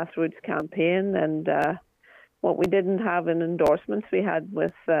grassroots campaign, and what we didn't have in endorsements, we had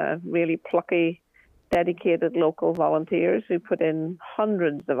with really plucky, dedicated local volunteers who put in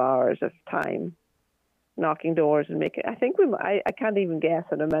hundreds of hours of time knocking doors and making. I think I can't even guess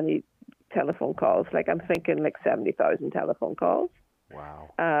how many telephone calls. Like I'm thinking like 70,000 telephone calls.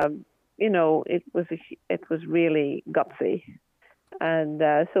 Wow. It was really gutsy. And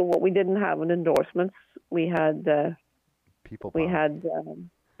so what we didn't have in endorsements, we had people. We had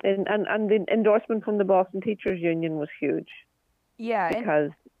and the endorsement from the Boston Teachers Union was huge. Yeah,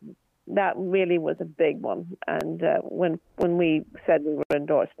 because that really was a big one. And when we said we were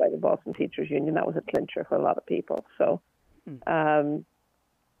endorsed by the Boston Teachers Union, that was a clincher for a lot of people. So, and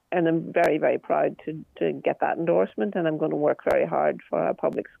I'm very, very proud to get that endorsement, and I'm going to work very hard for our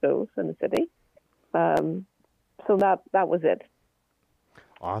public schools in the city. So that was it.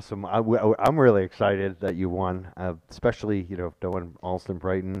 Awesome. I'm really excited that you won, especially, knowing Alston,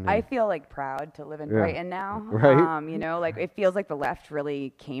 Brighton. I feel proud to live in Brighton now. Right. It feels like the left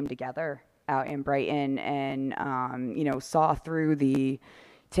really came together out in Brighton and, saw through the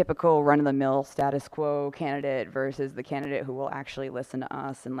typical run-of-the-mill status quo candidate versus the candidate who will actually listen to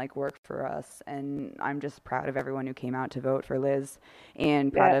us and work for us. And I'm just proud of everyone who came out to vote for Liz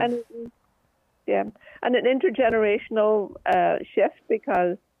and proud of... Yeah, and an intergenerational shift,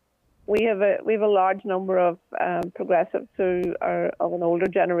 because we have a large number of progressives who are of an older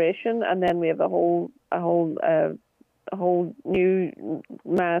generation, and then we have a whole new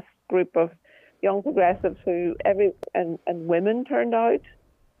mass group of young progressives who and women turned out.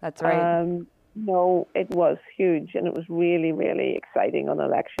 That's right. No, it was huge, and it was really, really exciting on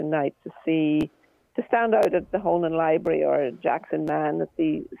election night to stand out at the Honan Library or at Jackson Man and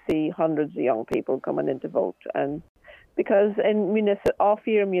see hundreds of young people coming in to vote. And because in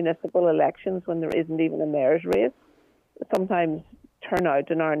off-year municipal elections, when there isn't even a mayor's race, sometimes turnout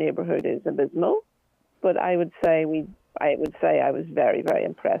in our neighbourhood is abysmal. But I would say I was very, very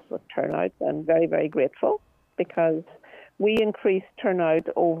impressed with turnout and very, very grateful, because we increased turnout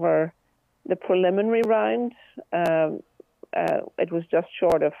over the preliminary round. It was just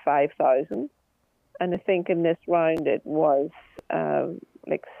short of 5,000. And I think in this round it was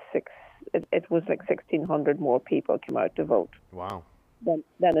like 1,600 more people came out to vote. Wow.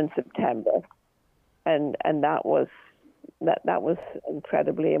 Than in September, and that was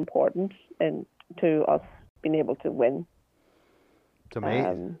incredibly important and to us being able to win. It's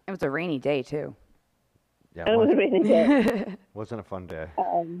amazing. It was a rainy day too. Yeah, it was a rainy day. Wasn't a fun day.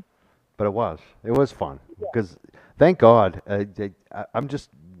 But it was fun, because thank God. I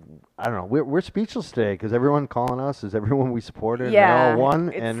don't know. We're speechless today, because everyone calling us is everyone we supported. Yeah, and they all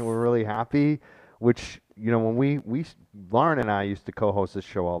won, and we're really happy. Which, when we Lauren and I used to co-host this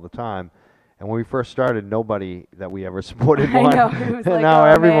show all the time, and when we first started, nobody that we ever supported won. I know. It was and like, now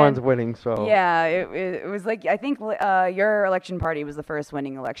everyone's winning. So yeah, it was like, I think your election party was the first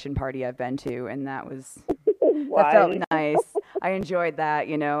winning election party I've been to, and that felt nice. I enjoyed that.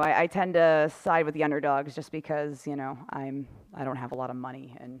 I tend to side with the underdogs just because I don't have a lot of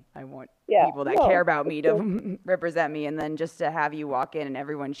money, and I want people that care about me to represent me. And then just to have you walk in and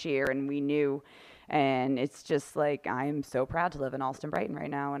everyone cheer, and we knew, and it's just like, I'm so proud to live in Alston-Brighton right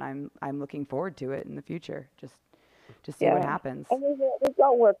now, and I'm looking forward to it in the future, just to see what happens. And we've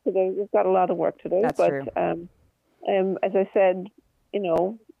got work to do. We've got a lot of work to do. That's true. As I said,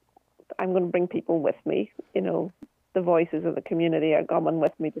 I'm going to bring people with me. The voices of the community are coming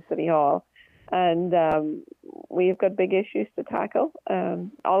with me to City Hall. And we've got big issues to tackle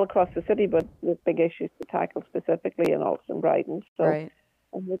all across the city, but with big issues to tackle specifically in Alston-Brighton. So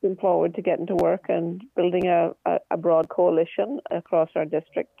I'm looking forward to getting to work and building a broad coalition across our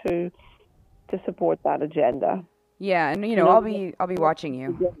district to support that agenda. Yeah, and I'll be watching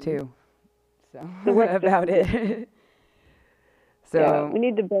you too. So about it. So yeah, we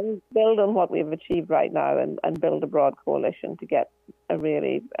need to build on what we've achieved right now and build a broad coalition to get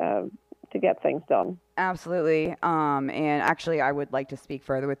to get things done. Absolutely. And actually, I would like to speak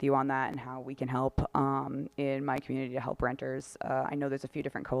further with you on that and how we can help in my community to help renters. I know there's a few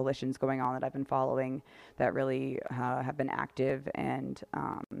different coalitions going on that I've been following that really have been active, and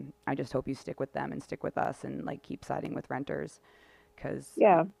I just hope you stick with them and stick with us and keep siding with renters, because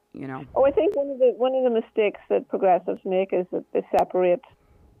Oh, I think one of the mistakes that progressives make is that they separate.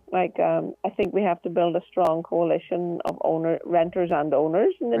 I think we have to build a strong coalition of renters and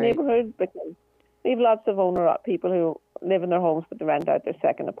owners in the neighbourhood, because we have lots of people who live in their homes but they rent out their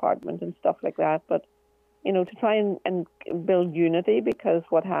second apartment and stuff like that. But to try and build unity, because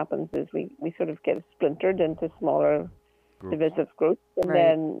what happens is we sort of get splintered into smaller divisive groups,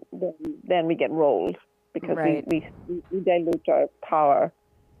 and then we get rolled, because we dilute our power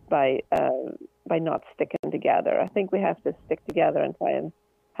by not sticking together. I think we have to stick together and try and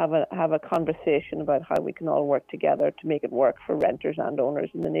have a conversation about how we can all work together to make it work for renters and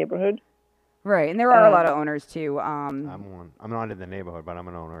owners in the neighbourhood. Right, and there are a lot of owners too. I'm one. I'm not in the neighbourhood, but I'm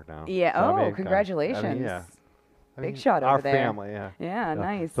an owner now. Yeah. So congratulations. Big shot over there. Our family, yeah. Yeah,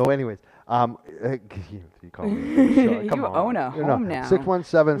 nice. So, anyways, you call me. Come on. Own a home now.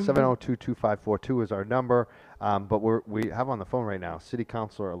 617-702-2542 is our number. But we have on the phone right now City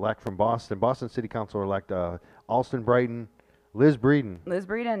Councilor-elect from Boston City Councilor-elect Alston-Brighton, Liz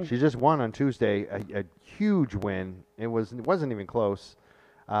Breedon. She just won on Tuesday, a huge win. It wasn't even close.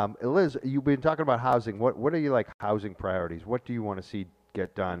 Liz, you've been talking about housing. What are your housing priorities? What do you want to see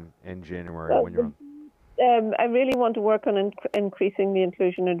get done in January when you're on? I really want to work on increasing the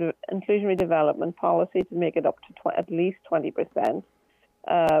inclusionary development policy to make it up to at least 20%.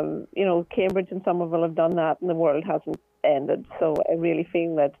 Cambridge and Somerville have done that, and the world hasn't ended. So I really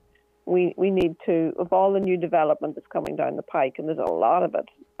feel that we need to, of all the new development that's coming down the pike, and there's a lot of it,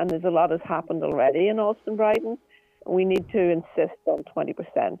 and there's a lot has happened already in Alston-Brighton, we need to insist on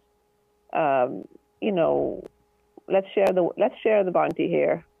 20%. Let's share the bounty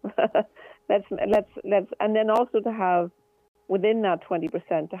here. let's and then also to have within that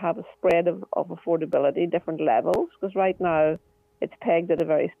 20% to have a spread of affordability, different levels, because right now it's pegged at a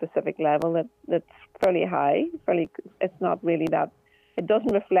very specific level that's fairly high. It's not really that. It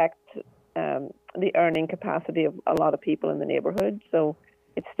doesn't reflect the earning capacity of a lot of people in the neighborhood. So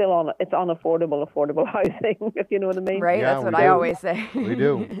it's still it's unaffordable housing, if you know what I mean. Right, Yeah, that's what I always say. We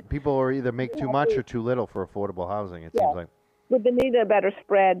do. People are either make too much or too little for affordable housing, it seems like. But they need a better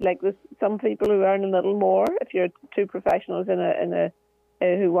spread. Like there's some people who earn a little more. If you're two professionals in a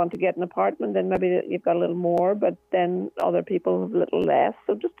who want to get an apartment, then maybe you've got a little more, but then other people have a little less.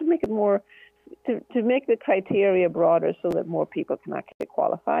 So just to make it more, to make the criteria broader so that more people can actually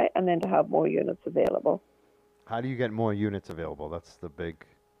qualify, and then to have more units available. How do you get more units available? That's the big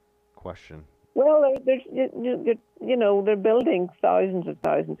question. Well, they're building thousands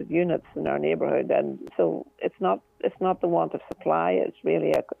of units in our neighbourhood, and so it's not the want of supply. It's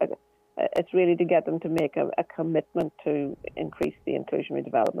really it's really to get them to make a commitment to increase the inclusionary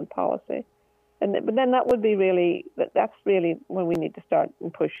development policy, but then that would be that's really when we need to start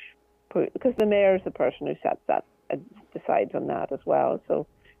and push because the mayor is the person who sets that decides on that as well. So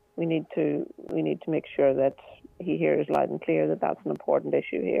we need to make sure that he hears loud and clear that that's an important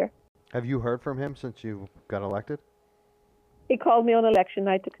issue here. Have you heard from him since you got elected? He called me on election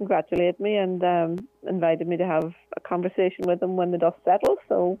night to congratulate me and invited me to have a conversation with him when the dust settles.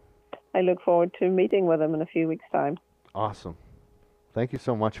 So I look forward to meeting with him in a few weeks' time. Awesome. Thank you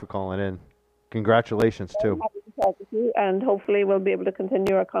so much for calling in. Congratulations, too. I'm happy to talk with you, and hopefully we'll be able to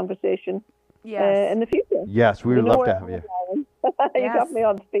continue our conversation in the future. Yes, we would love to have you. You got me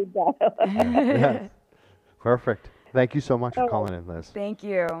on speed dial. Yes. Perfect. Thank you so much for calling in, Liz. Thank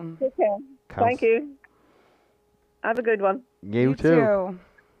you. Take care. Thank you. Have a good one. You too.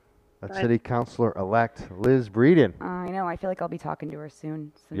 That's City Councilor-elect Liz Breedon. I know. I feel like I'll be talking to her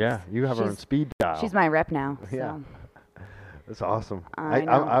soon. Yeah, you have her on speed dial. She's my rep now. So. Yeah. That's awesome. I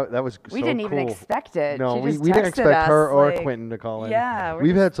know. That was we so didn't cool. even expect it. No, we didn't expect her or Quinton to call in. Yeah.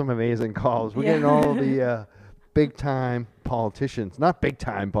 We've had some amazing calls. We're getting all the big-time politicians. Not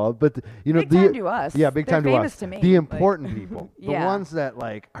big-time, Paul, but, big time to us. Yeah, big time to us. To me. The important people. The Yeah. ones that,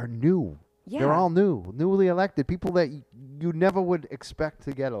 are new. Yeah. They're all newly elected. People that you never would expect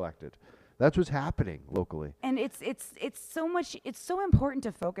to get elected. That's what's happening locally. And it's so important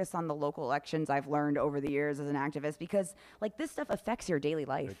to focus on the local elections. I've learned over the years as an activist because this stuff affects your daily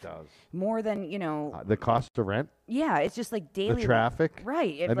life. It does. More than, the cost of rent. Yeah, it's just daily. The traffic.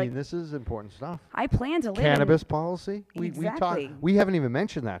 Right. I mean, this is important stuff. I plan to live Cannabis policy. Exactly. We haven't even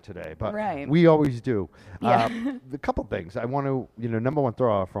mentioned that today, but right. we always do. Yeah. A couple things. I want to, number one,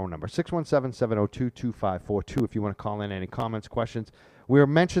 throw out our phone number, 617-702-2542 if you want to call in any comments, questions. We were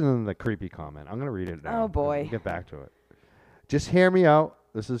mentioning the creepy comment. I'm going to read it now. Oh, boy. We'll get back to it. Just hear me out.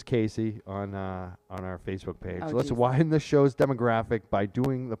 This is Casey on our Facebook page. Let's widen the show's demographic by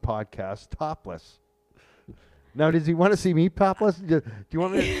doing the podcast topless. Now, does he want to see me topless? Do you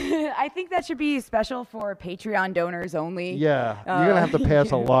want me to? I think that should be special for Patreon donors only. Yeah. You're going to have to pay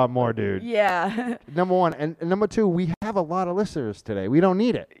us a lot more, dude. Yeah. Number one. And number two, we have a lot of listeners today. We don't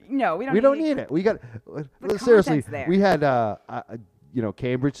need it. No, we don't need it. We got, seriously, we had,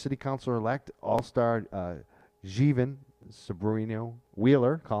 Cambridge City Councilor-elect, All-Star Jivan,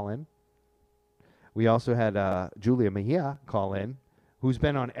 Sobrinho-Wheeler call in. We also had Julia Mejia call in, who's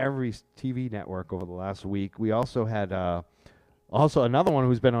been on every TV network over the last week. We also had also another one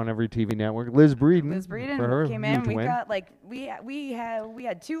who's been on every TV network, Liz Breedon. Liz Breedon came in. We got we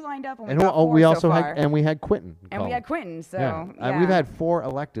had two lined up, and we got four so far. We had Quinton. And we had Quinton. So yeah. We've had 4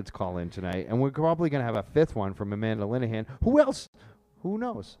 electeds call in tonight, and we're probably going to have a 5th one from Amanda Linehan. Who else? Who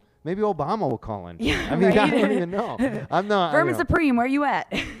knows? Maybe Obama will call in. Yeah, I mean, I don't even know. I'm not. Vermin Supreme, where you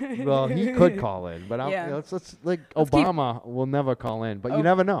at? Well, he could call in, but Obama will never call in. But you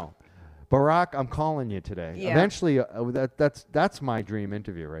never know. Barack, I'm calling you today. Yeah. Eventually, that's my dream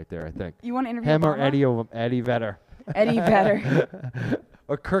interview right there. I think. You want to interview him Obama? or Eddie Vedder? Eddie Vedder.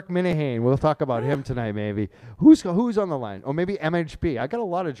 Or Kirk Linehan. We'll talk about him tonight, maybe. Who's on the line? Or maybe MHP. I got a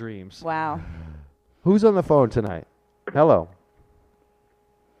lot of dreams. Wow. Who's on the phone tonight? Hello.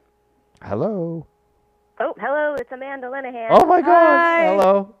 Hello. Oh, hello. It's Amanda Linehan. Oh, my God. Hi.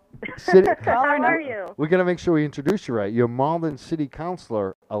 Hello. How are you? We're going to make sure we introduce you right. You're Malden City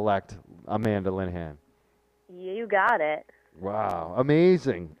Councilor-elect Amanda Linehan. You got it. Wow.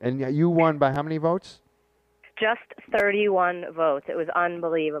 Amazing. And you won by how many votes? Just 31 votes. It was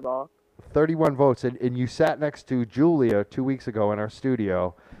unbelievable. 31 votes. And you sat next to Julia 2 weeks ago in our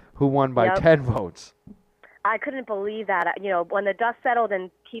studio, who won by 10 votes. I couldn't believe that. When the dust settled and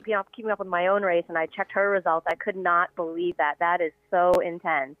keeping up with my own race, and I checked her results, I could not believe that. That is so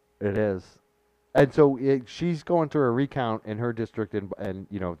intense. It is. And so she's going through a recount in her district and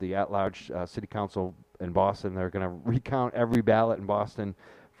the at-large city council in Boston. They're going to recount every ballot in Boston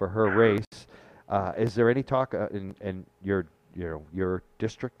for her race. Is there any talk in your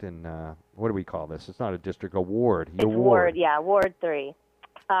district, and what do we call this? It's not a district, a ward. It's ward, yeah, Ward 3.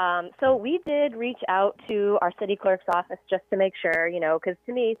 So we did reach out to our city clerk's office just to make sure, because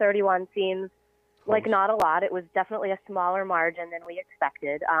to me 31 seems like not a lot. It was definitely a smaller margin than we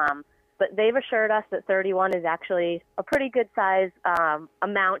expected. But they've assured us that 31 is actually a pretty good size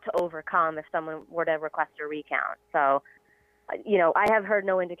amount to overcome if someone were to request a recount. So, I have heard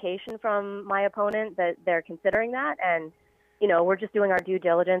no indication from my opponent that they're considering that. And, we're just doing our due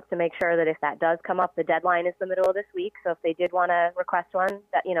diligence to make sure that if that does come up, the deadline is the middle of this week. So if they did want to request one,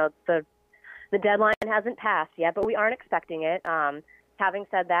 that, the deadline hasn't passed yet, but we aren't expecting it. Having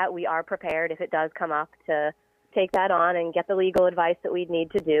said that, we are prepared if it does come up to take that on and get the legal advice that we'd need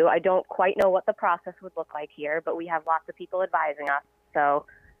to do. I don't quite know what the process would look like here, but we have lots of people advising us. So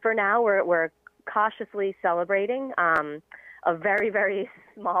for now, we're cautiously celebrating a very, very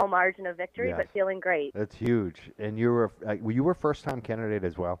small margin of victory, but feeling great. That's huge. And you were first-time candidate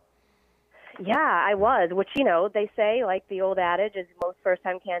as well? Yeah, I was, which, they say, like the old adage is most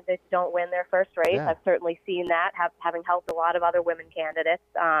first-time candidates don't win their first race. Yeah. I've certainly seen that, having helped a lot of other women candidates.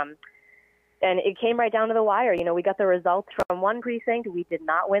 And it came right down to the wire. We got the results from one precinct. We did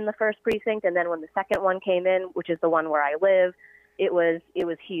not win the first precinct. And then when the second one came in, which is the one where I live, it was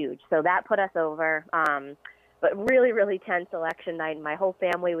huge. So that put us over. But really, really tense election night. And my whole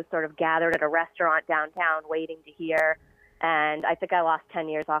family was sort of gathered at a restaurant downtown waiting to hear. And I think I lost 10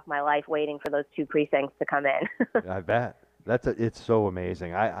 years off my life waiting for those two precincts to come in. I bet. It's so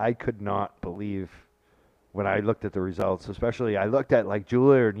amazing. I could not believe when I looked at the results, especially I looked at like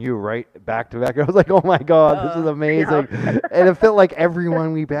Julia and you right back to back. I was like, oh my God, this is amazing. Yeah. And it felt like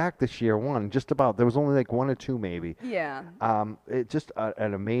everyone we backed this year won, just about. There was only like one or two maybe. Yeah. It's just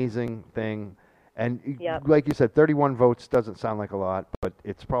an amazing thing. And like you said, 31 votes doesn't sound like a lot, but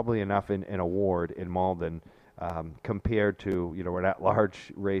it's probably enough in a ward in Malden compared to, an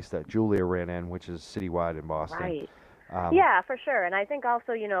at-large race that Julia ran in, which is citywide in Boston. Right. Yeah, for sure. And I think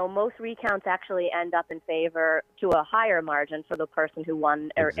also, most recounts actually end up in favor to a higher margin for the person who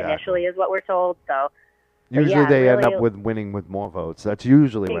won initially is what we're told. So usually they end up with winning with more votes. That's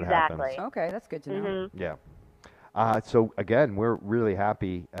usually what happens. Okay, that's good to know. Mm-hmm. Yeah. So again, we're really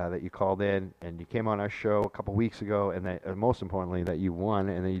happy that you called in and you came on our show a couple weeks ago, and that, most importantly, that you won,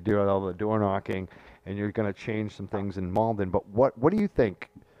 and then you did all the door knocking, and you're going to change some things in Malden. But what do you think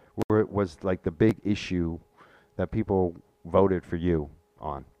was like the big issue that people voted for you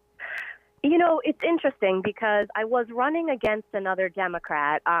on? It's interesting because I was running against another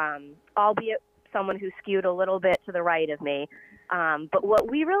Democrat, albeit someone who skewed a little bit to the right of me. But what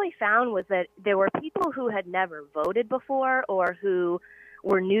we really found was that there were people who had never voted before or who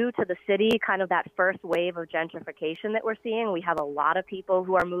were new to the city, kind of that first wave of gentrification that we're seeing. We have a lot of people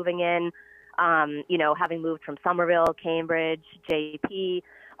who are moving in, having moved from Somerville, Cambridge, JP,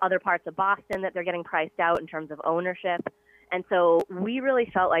 other parts of Boston that they're getting priced out in terms of ownership. And so we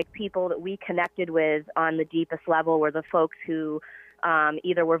really felt like people that we connected with on the deepest level were the folks who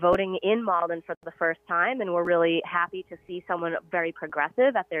either were voting in Malden for the first time and were really happy to see someone very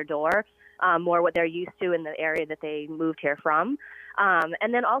progressive at their door, more what they're used to in the area that they moved here from.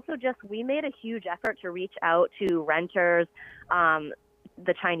 And then also we made a huge effort to reach out to renters,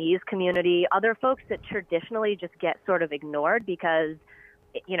 the Chinese community, other folks that traditionally just get sort of ignored because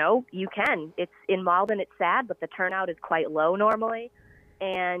it's in Malden, it's sad, but the turnout is quite low normally.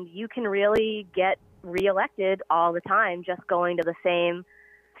 And you can really get reelected all the time just going to the same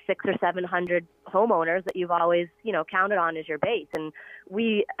 600 or 700 homeowners that you've always, counted on as your base. And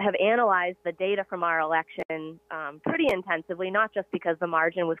we have analyzed the data from our election pretty intensively, not just because the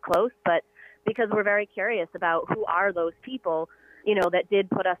margin was close, but because we're very curious about who are those people, that did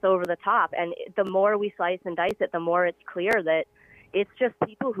put us over the top. And the more we slice and dice it, the more it's clear that it's just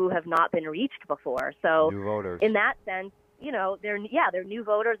people who have not been reached before. So new voters. In that sense, they're new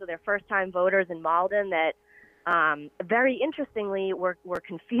voters or they're first-time voters in Malden that very interestingly were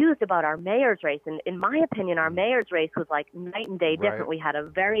confused about our mayor's race. And in my opinion, our mayor's race was like night and day different. We had a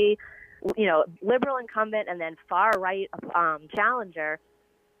very, liberal incumbent and then far-right challenger.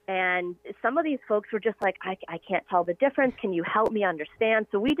 And some of these folks were just like, I can't tell the difference. Can you help me understand?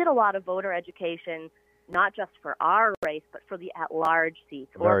 So we did a lot of voter education, not just for our race, but for the at-large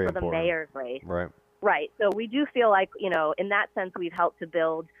seats or for the mayor's race. Right. So we do feel like, in that sense, we've helped to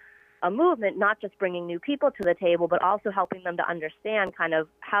build a movement, not just bringing new people to the table, but also helping them to understand kind of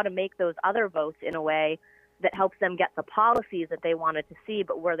how to make those other votes in a way that helps them get the policies that they wanted to see,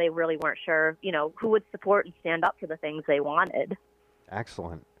 but where they really weren't sure, who would support and stand up for the things they wanted.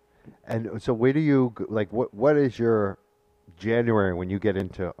 Excellent. And so where do you, what is your January when you get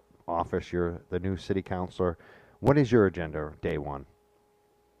into office, you're the new city councilor, what is your agenda day one?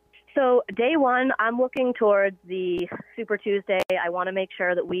 So day one, I'm looking towards the Super Tuesday. I want to make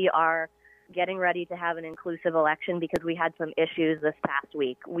sure that we are getting ready to have an inclusive election because we had some issues this past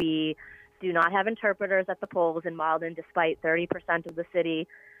week. We do not have interpreters at the polls in Malden, despite 30% of the city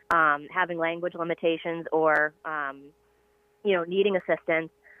having language limitations or, needing assistance.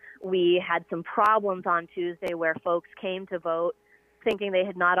 We had some problems on Tuesday where folks came to vote thinking they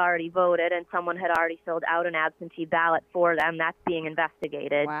had not already voted and someone had already filled out an absentee ballot for them. That's being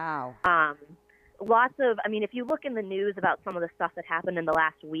investigated. Wow. If you look in the news about some of the stuff that happened in the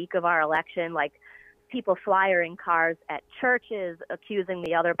last week of our election, like people flyering cars at churches, accusing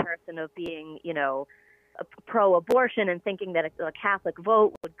the other person of being, pro-abortion and thinking that a Catholic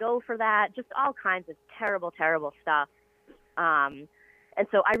vote would go for that, just all kinds of terrible, terrible stuff. And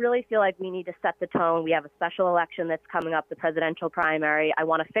so I really feel like we need to set the tone. We have a special election that's coming up, the presidential primary. I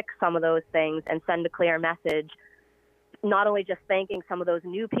want to fix some of those things and send a clear message, not only just thanking some of those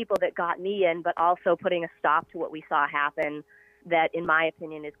new people that got me in, but also putting a stop to what we saw happen that, in my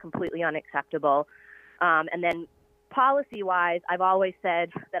opinion, is completely unacceptable. And then policy-wise, I've always said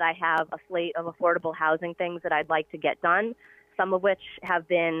that I have a slate of affordable housing things that I'd like to get done, some of which have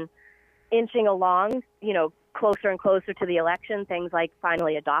been inching along, closer and closer to the election, things like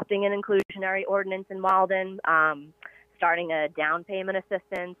finally adopting an inclusionary ordinance in Malden, starting a down payment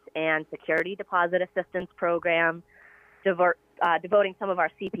assistance and security deposit assistance program, devoting some of our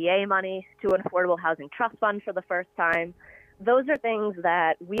CPA money to an affordable housing trust fund for the first time. Those are things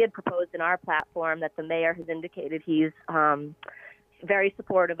that we had proposed in our platform that the mayor has indicated he's very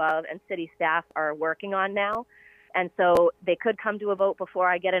supportive of and city staff are working on now. And so they could come to a vote before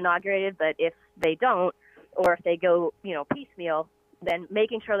I get inaugurated, but if they don't, or if they go, piecemeal, then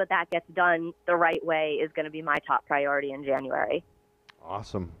making sure that that gets done the right way is going to be my top priority in January.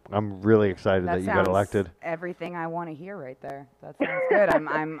 Awesome. I'm really excited that you got elected. Everything I want to hear right there. That sounds good.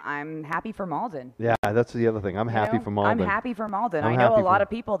 I'm happy for Malden. Yeah, that's the other thing. I'm happy for Malden. I'm happy for Malden. I know a lot of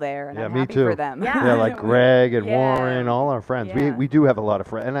people there, and I'm happy for them. Yeah, like Greg and Warren, all our friends. Yeah. We do have a lot of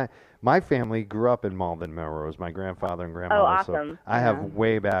friends. And my family grew up in Malden, Melrose, my grandfather and grandmother. Oh, awesome. So I have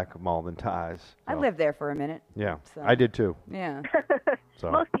way back Malden ties. So. I lived there for a minute. Yeah, so. I did too. Yeah. So.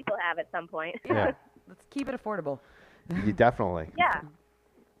 Most people have at some point. Yeah. Let's keep it affordable. You definitely. Yeah.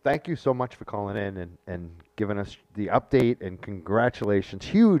 Thank you so much for calling in and giving us the update, and congratulations,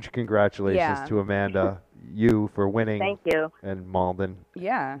 huge congratulations to Amanda, you for winning. Thank you. And Malden.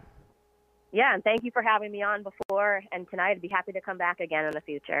 Yeah. Yeah, and thank you for having me on before and tonight. I'd be happy to come back again in the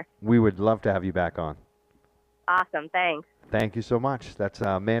future. We would love to have you back on. Awesome, thanks. Thank you so much. That's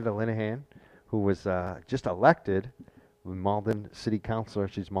Amanda Linehan, who was just elected Malden City Councilor.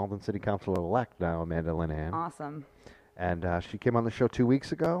 She's Malden City Councilor-elect now, Amanda Linehan. Awesome. And she came on the show 2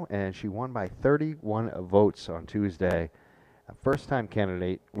 weeks ago, and she won by 31 votes on Tuesday. A first-time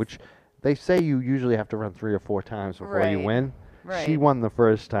candidate, which they say you usually have to run 3 or 4 times before you win. Right. She won the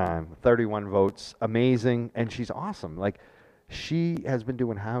first time, 31 votes, amazing, and she's awesome. Like, she has been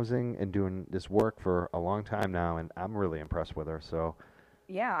doing housing and doing this work for a long time now, and I'm really impressed with her. So,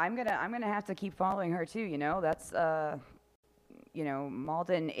 yeah, I'm gonna have to keep following her too. That's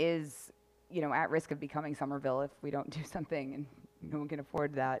Malden is at risk of becoming Somerville if we don't do something, and no one can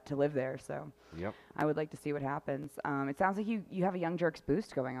afford that to live there. So, yep, I would like to see what happens. It sounds like you have a Young Jerks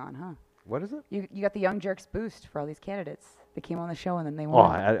boost going on, huh? What is it? You got the Young Jerks boost for all these candidates. They came on the show and then they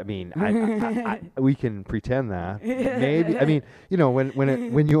won. Oh, we can pretend that. Maybe. I mean,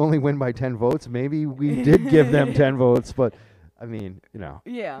 when you only win by 10 votes, maybe we did give them 10 votes. But, I mean,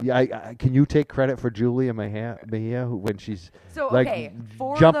 Yeah. Can you take credit for Julia Mejia when she's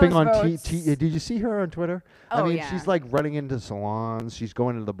for jumping those on votes, did you see her on Twitter? Oh, I mean, yeah. she's like running into salons. She's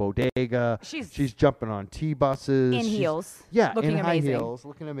going to the bodega. She's jumping on T-buses. In heels. Yeah, looking in high amazing. heels,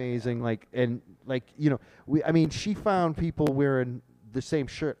 looking amazing. She found people wearing the same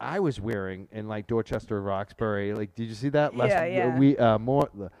shirt I was wearing in like Dorchester, Roxbury. Like, did you see that? What is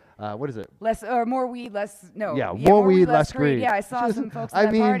it? More weed, less no. Yeah, more weed, less greed. Yeah, I saw some folks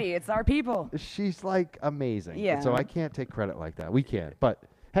at that party. It's our people. She's like amazing. Yeah. So I can't take credit like that. We can't. But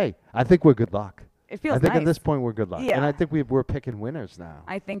hey, I think we're good luck. It feels I think nice. at this point we're good luck. Yeah. And I think we're picking winners now.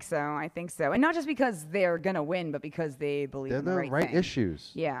 I think so. And not just because they're gonna win, but because they believe in the right thing.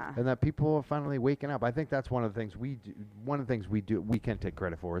 Issues. Yeah. And that people are finally waking up. I think that's one of the things we do. One of the things we can take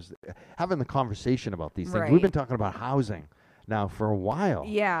credit for is having the conversation about these things. Right. We've been talking about housing now for a while.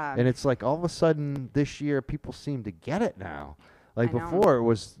 Yeah. And it's like all of a sudden this year people seem to get it now. Like before, it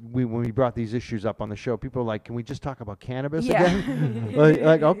was when we brought these issues up on the show, people were like, "Can we just talk about cannabis again?"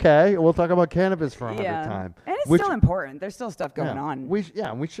 like, okay, we'll talk about cannabis for 100 time. And it's still important. There's still stuff going on. We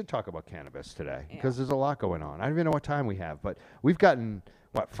should talk about cannabis today because there's a lot going on. I don't even know what time we have, but we've gotten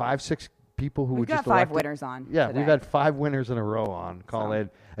 5, 6 people who we've got just 5 elected. Winners on. Yeah, today. we've had 5 winners in a row on. Call in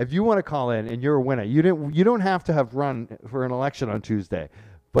if you want to call in and you're a winner. You don't have to have run for an election on Tuesday.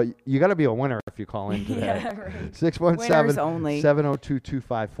 But you got to be a winner if you call in today. Yeah, right.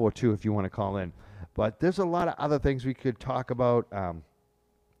 617-702-2542 if you want to call in. But there's a lot of other things we could talk about.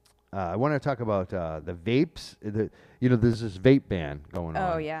 I want to talk about the vapes. There's this vape ban going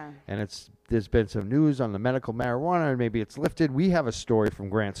on. Oh, yeah. And there's been some news on the medical marijuana, and maybe it's lifted. We have a story from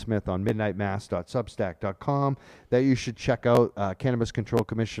Grant Smith on midnightmass.substack.com that you should check out. Cannabis Control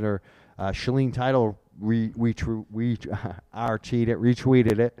Commissioner Shalene Title retweeted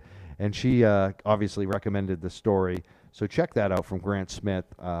it, and she obviously recommended the story. So check that out from Grant Smith,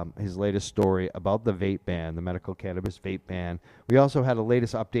 his latest story about the vape ban, the medical cannabis vape ban. We also had a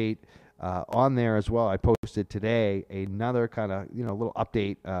latest update on there as well. I posted today another kind of little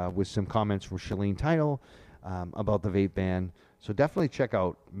update with some comments from Shalene Title about the vape ban. So definitely check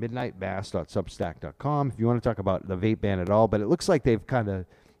out midnightmass.substack.com if you want to talk about the vape ban at all. But it looks like the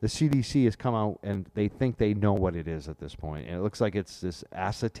CDC has come out and they think they know what it is at this point. And it looks like it's this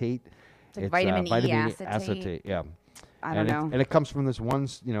acetate. It's like vitamin E acetate. Yeah. I don't know. And it comes from this one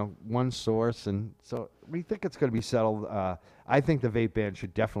source. And so we think it's going to be settled. I think the vape ban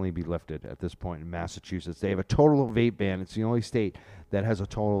should definitely be lifted at this point in Massachusetts. They have a total vape ban. It's the only state that has a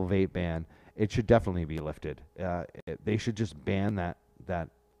total vape ban. It should definitely be lifted. They should just ban that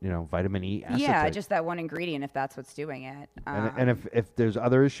vitamin E acetate. Yeah, just that one ingredient if that's what's doing it. And if there's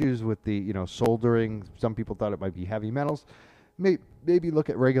other issues with the soldering, some people thought it might be heavy metals. Maybe look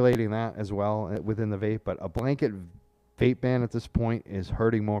at regulating that as well within the vape. But a blanket vape ban at this point is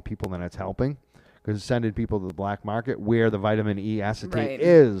hurting more people than it's helping because it's sending people to the black market where the vitamin E acetate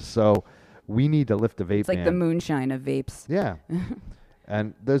is. So we need to lift the vape ban. It's like the moonshine of vapes. Yeah.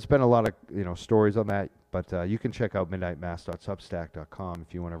 And there's been a lot of stories on that, but you can check out midnightmass.substack.com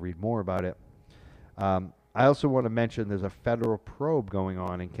if you want to read more about it. I also want to mention there's a federal probe going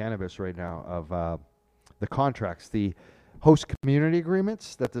on in cannabis right now of the contracts, the host community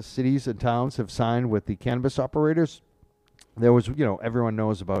agreements that the cities and towns have signed with the cannabis operators. There was, everyone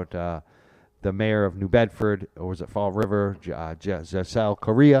knows about the mayor of New Bedford, or was it Fall River, Giselle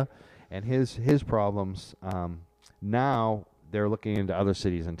Correa, and his problems. Now they're looking into other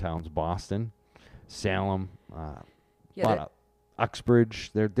cities and towns, Boston, Salem,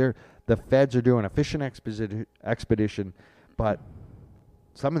 Uxbridge. The feds are doing a fishing expedition, but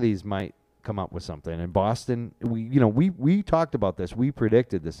some of these might come up with something. In Boston, we talked about this. We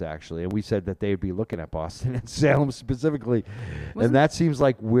predicted this actually, and we said that they'd be looking at Boston and Salem specifically, and that seems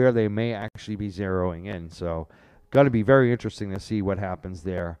like where they may actually be zeroing in. So, got to be very interesting to see what happens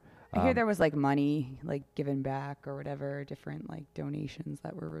there. I hear there was money given back or whatever, different donations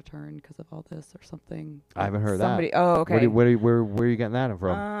that were returned because of all this or something. I haven't heard that. Oh, okay. Where are you getting that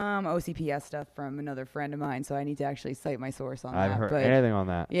from? OCPS stuff from another friend of mine, so I need to actually cite my source on that. I haven't heard anything on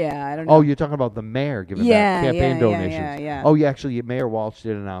that. Yeah, I don't know. Oh, you're talking about the mayor giving back campaign donations. Yeah. Oh, yeah, actually, Mayor Walsh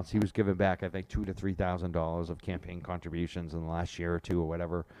did announce he was giving back, I think, $2,000 to $3,000 of campaign contributions in the last year or two or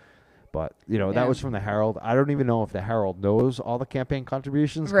whatever. But, that was from the Herald. I don't even know if the Herald knows all the campaign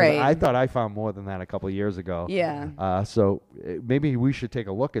contributions. Right. I thought I found more than that a couple of years ago. Yeah. So maybe we should take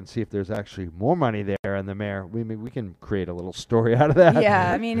a look and see if there's actually more money there. And the mayor, we can create a little story out of that.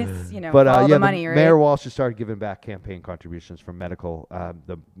 Yeah, I mean, it's, but, all the money, right? Mayor Walsh has started giving back campaign contributions from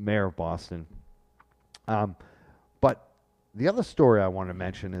the mayor of Boston. But the other story I want to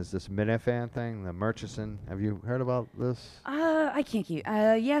mention is this Linehan thing, the Murchison. Have you heard about this? I can't keep.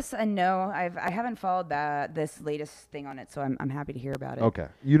 Yes and no. I haven't followed this latest thing on it, so I'm happy to hear about it. Okay.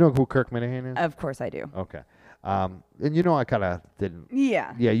 You know who Kirk Linehan is? Of course I do. Okay. And I kind of didn't.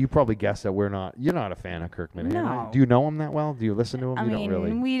 Yeah. Yeah, you probably guessed that you're not a fan of Kirk Linehan. No. Do you know him that well? Do you listen to him? I mean, don't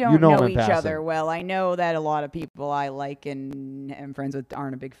really. We don't know each passing. other well. I know that a lot of people I like and am friends with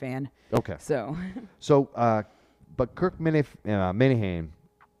aren't a big fan. Okay. So. But Kirk Linehan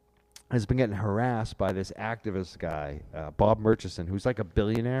has been getting harassed by this activist guy, Bob Murchison, who's like a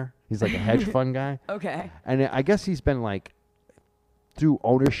billionaire. He's like a hedge fund guy. Okay. And I guess he's been through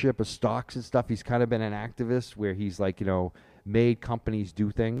ownership of stocks and stuff, he's kind of been an activist where he's made companies do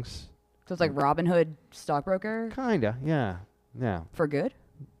things. So it's like Robin Hood stockbroker? Kinda, yeah. Yeah. For good?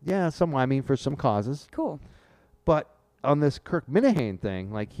 Yeah, somewhat. I mean, for some causes. Cool. But on this Kirk Linehan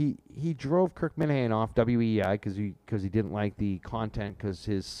thing, he drove Kirk Linehan off WEI because he didn't like the content because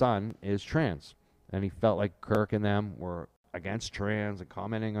his son is trans, and he felt like Kirk and them were against trans and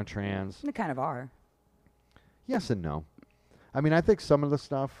commenting on trans. They kind of are. Yes and no. I mean, I think some of the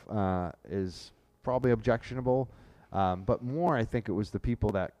stuff is probably objectionable, but more I think it was the people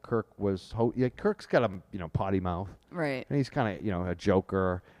that Kirk was. Kirk's got a potty mouth, right? And he's kind of a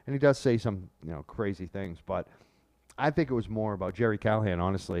joker, and he does say some crazy things. But I think it was more about Jerry Callahan,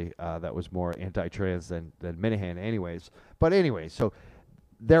 honestly, that was more anti-trans than Linehan, anyways. But anyway, so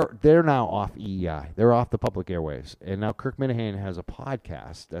they're now off EEI. They're off the public airwaves, and now Kirk Linehan has a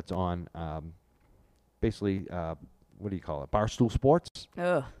podcast that's on basically. What do you call it? Barstool Sports?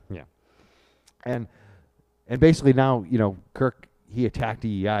 Ugh. Yeah. And basically now, Kirk, he attacked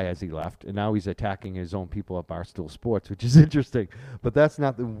EEI as he left, and now he's attacking his own people at Barstool Sports, which is interesting. But that's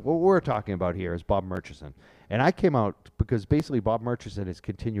not what we're talking about here is Bob Murchison. And I came out because basically Bob Murchison is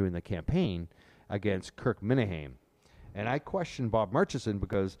continuing the campaign against Kirk Linehan. And I question Bob Murchison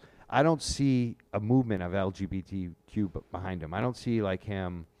because I don't see a movement of LGBTQ behind him. I don't see like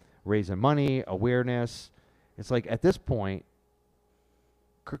him raising money, awareness. It's like at this point,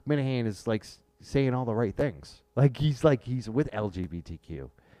 Kirk Linehan is like saying all the right things. Like he's with LGBTQ.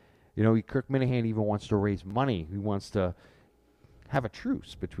 Kirk Linehan even wants to raise money. He wants to have a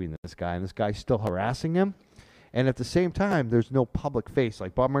truce between this guy, and this guy's still harassing him. And at the same time, there's no public face.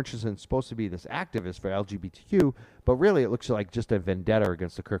 Like Bob Murchison's supposed to be this activist for LGBTQ, but really it looks like just a vendetta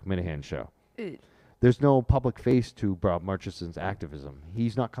against the Kirk Linehan show. There's no public face to Bob Murchison's activism.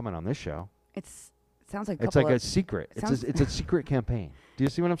 He's not coming on this show. Sounds like it's like a secret. It's a secret campaign. Do you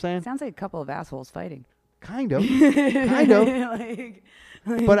see what I'm saying? Sounds like a couple of assholes fighting. Kind of. Kind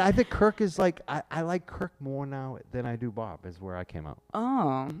of. But I think Kirk is like, I like Kirk more now than I do Bob, is where I came out.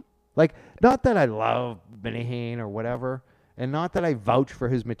 Oh. Like, not that I love Linehan or whatever, and not that I vouch for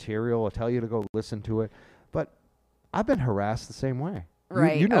his material or tell you to go listen to it, but I've been harassed the same way.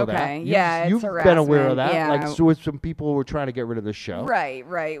 Right. You know okay. that. Yeah, You've it's been aware of that. Yeah. Like, so with some people who were trying to get rid of the show. Right.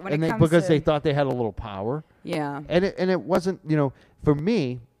 Because they thought they had a little power. Yeah. And it wasn't, for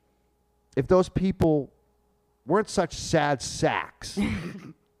me, if those people weren't such sad sacks,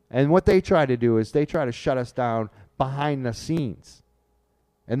 and what they try to do is they try to shut us down behind the scenes.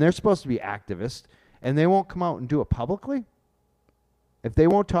 And they're supposed to be activists, and they won't come out and do it publicly. If they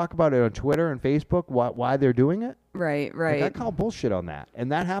won't talk about it on Twitter and Facebook, why they're doing it. Right. Like, I call bullshit on that,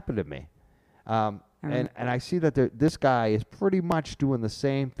 and that happened to me. And I see that this guy is pretty much doing the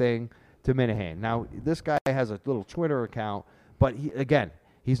same thing to Linehan. Now, this guy has a little Twitter account, but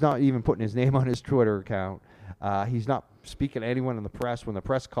he's not even putting his name on his Twitter account. He's not speaking to anyone in the press. When the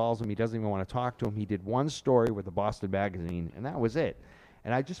press calls him, he doesn't even want to talk to him. He did one story with the Boston Magazine, and that was it.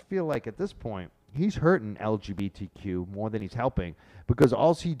 And I just feel like at this point, he's hurting LGBTQ more than he's helping, because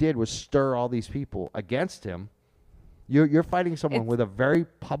all he did was stir all these people against him. You're fighting someone with a very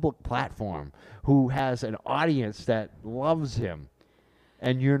public platform who has an audience that loves him,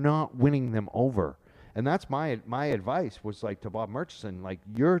 and you're not winning them over. And that's my advice was like to Bob Murchison, like,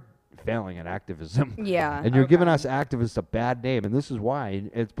 you're failing at activism. Yeah. And you're giving us activists a bad name, and this is why.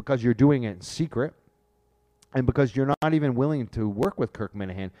 It's because you're doing it in secret. And because you're not even willing to work with Kirk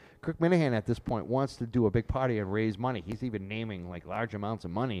Linehan. Kirk Linehan at this point wants to do a big party and raise money. He's even naming like large amounts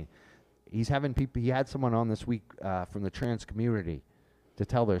of money. He's having people. He had someone on this week from the trans community to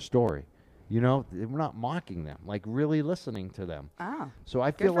tell their story. We're not mocking them, like really listening to them. Oh. So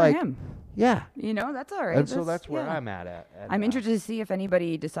I good feel for like, him. yeah, that's all right. And so that's where I'm at. I'm interested to see if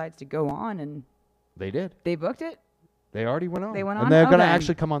anybody decides to go on, and they did. They booked it. They already went on. They went on, and they're going to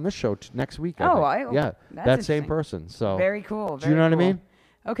actually come on this show next week. Yeah, that same person. So very cool. Do you know what I mean?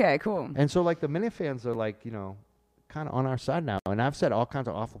 Okay, cool. And so like the Minute fans are like, kind of on our side now. And I've said all kinds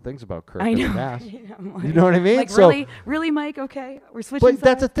of awful things about Kirk in the past. Like, you know what I mean? Like, so, really, Mike? Okay, we're switching. But sides?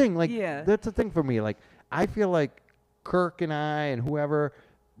 that's the thing. Like, that's the thing for me. Like, I feel like Kirk and I and whoever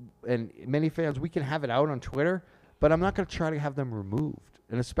and many fans, we can have it out on Twitter, but I'm not going to try to have them removed.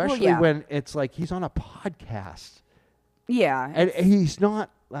 And especially when it's like he's on a podcast. Yeah. And he's not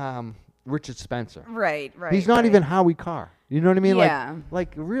Richard Spencer. Right. He's not even Howie Carr. You know what I mean? Yeah.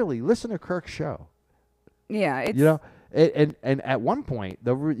 Like really, listen to Kirk's show. Yeah. It's and at one point,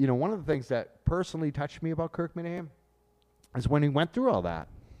 one of the things that personally touched me about Kirk Linehan is when he went through all that,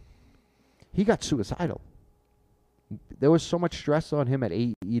 he got suicidal. There was so much stress on him at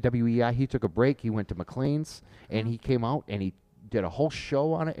AEWEI. He took a break. He went to McLean's, and he came out, and he did a whole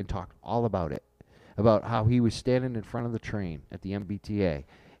show on it and talked all about it. About how he was standing in front of the train at the MBTA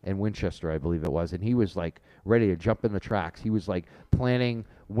in Winchester, I believe it was, and he was like ready to jump in the tracks. He was like planning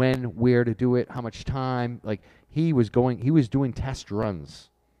when, where to do it, how much time. Like he was doing test runs.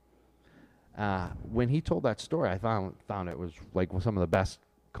 When he told that story, I found it was like some of the best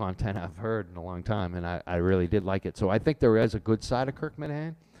content I've heard in a long time, and I really did like it. So I think there is a good side of Kirk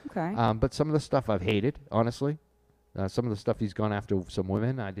Minahan. Okay. But some of the stuff I've hated, honestly. Some of the stuff he's gone after some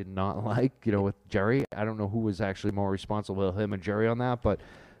women I did not like, with Jerry. I don't know who was actually more responsible, him and Jerry, on that. But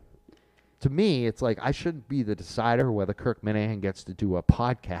to me, it's like I shouldn't be the decider whether Kirk Minahan gets to do a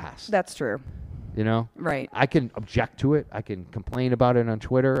podcast. That's true. Right. I can object to it. I can complain about it on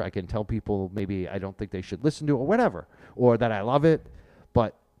Twitter. I can tell people maybe I don't think they should listen to it or whatever, or that I love it.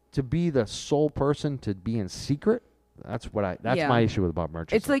 But to be the sole person to be in secret, that's my issue with Bob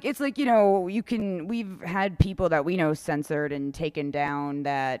Murchison. It's like we've had people that we know censored and taken down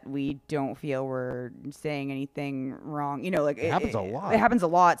that we don't feel were saying anything wrong. It happens a lot. It happens a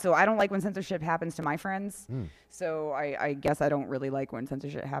lot. So I don't like when censorship happens to my friends. So I guess I don't really like when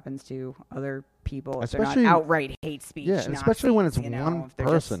censorship happens to other people, especially not outright hate speech. Yeah, Nazis, especially when it's one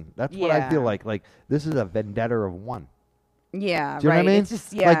person. That's what I feel like. Like, this is a vendetta of one. Yeah, do you know what I mean? It's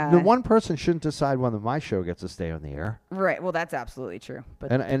just, like, the one person shouldn't decide whether my show gets to stay on the air. Right. Well, that's absolutely true.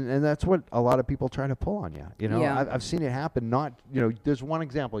 But and that's what a lot of people try to pull on you. Yeah. I've seen it happen. Not there's one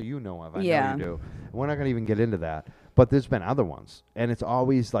example of. I know you do. We're not going to even get into that. But there's been other ones, and it's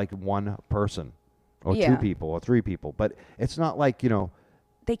always like one person, or two people, or three people. But it's not like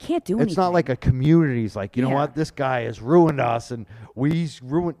they can't do anything. It's not like a community's like know what, this guy has ruined us, and we's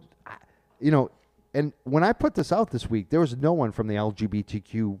ruined. And when I put this out this week, there was no one from the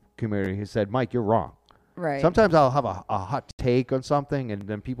LGBTQ community who said, Mike, you're wrong. Right. Sometimes I'll have a hot take on something, and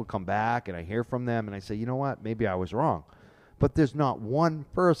then people come back, and I hear from them, and I say, you know what, maybe I was wrong. But there's not one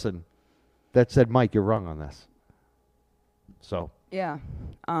person that said, Mike, you're wrong on this. So. Yeah.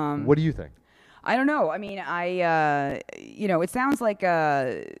 What do you think? I don't know. I mean, it sounds like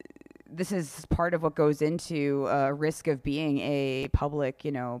this is part of what goes into risk of being a public,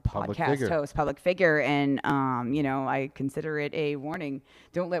 podcast host, public figure. And, I consider it a warning.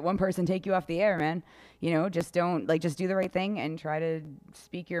 Don't let one person take you off the air, man. Just just do the right thing and try to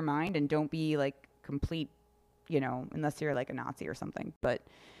speak your mind, and don't be like complete, unless you're like a Nazi or something. But,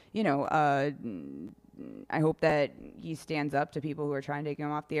 I hope that he stands up to people who are trying to take him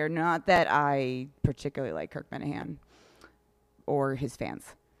off the air. Not that I particularly like Kirk Minahan or his fans.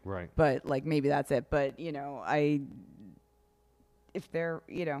 Right. But maybe that's it. But, if they're,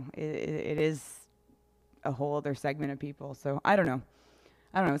 it is a whole other segment of people. So I don't know.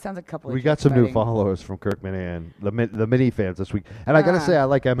 It sounds like a couple. We got some new followers from Kirk Minahan, the mini fans this week, and I gotta say I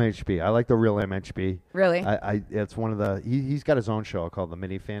like MHP. I like the real MHP. Really? It's one of the. He's got his own show called the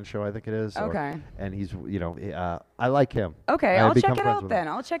Mini Fan Show, I think it is. Okay. And he's I like him. Okay, I'll check it out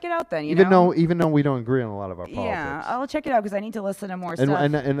then. Even though we don't agree on a lot of our politics. Yeah, I'll check it out because I need to listen to more stuff.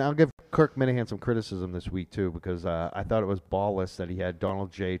 And I'll give Kirk Minahan some criticism this week too, because I thought it was ballless that he had Donald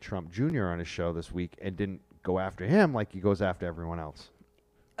J. Trump Jr. on his show this week and didn't go after him like he goes after everyone else.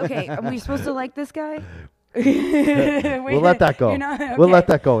 Okay, are we supposed to like this guy? We'll let that go. Okay. We'll let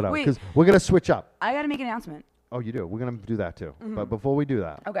that go now because we're going to switch up. I got to make an announcement. Oh, you do? We're going to do that too. Mm-hmm. But before we do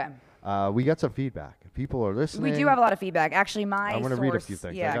that, okay, we got some feedback. People are listening. We do have a lot of feedback. Actually, I want to read a few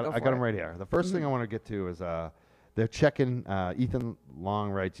things. Yeah, I got them right here. The first thing I want to get to is they're checking. Ethan Long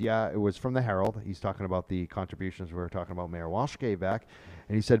writes, it was from the Herald. He's talking about the contributions we were talking about Mayor Walsh gave back.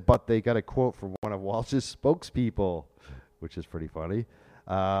 And he said, but they got a quote from one of Walsh's spokespeople, which is pretty funny.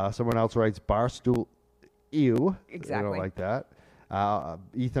 Someone else writes, Barstool, ew. Exactly. I don't like that.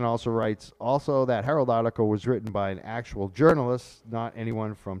 Ethan also writes, also that Herald article was written by an actual journalist, not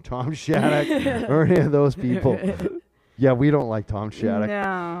anyone from Tom Shattuck or any of those people. Yeah, we don't like Tom Shattuck. No.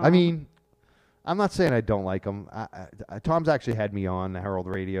 I mean, I'm not saying I don't like him. Tom's actually had me on the Herald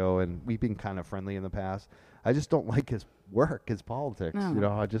Radio, and we've been kind of friendly in the past. I just don't like his work, his politics.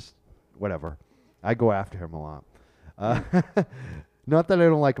 No. I just, whatever. I go after him a lot. Not that I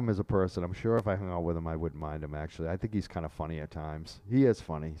don't like him as a person. I'm sure if I hung out with him, I wouldn't mind him, actually. I think he's kind of funny at times. He is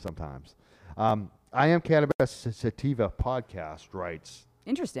funny sometimes. I Am Cannabis Sativa podcast writes,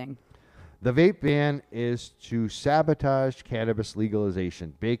 interesting. The vape ban is to sabotage cannabis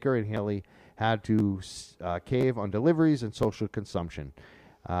legalization. Baker and Haley had to cave on deliveries and social consumption.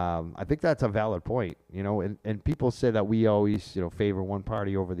 I think that's a valid point, and people say that we always, favor one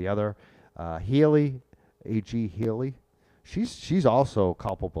party over the other. Haley, A.G. Haley, she's also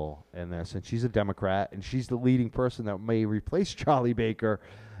culpable in this, and she's a Democrat, and she's the leading person that may replace Charlie Baker.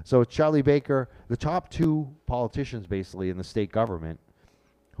 So Charlie Baker, the top two politicians basically in the state government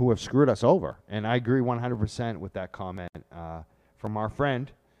who have screwed us over. And I agree 100% with that comment from our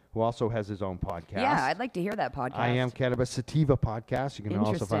friend who also has his own podcast. Yeah, I'd like to hear that podcast. I Am Cannabis Sativa podcast. You can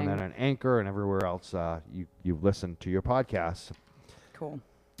also find that on Anchor and everywhere else you listen to your podcasts. Cool.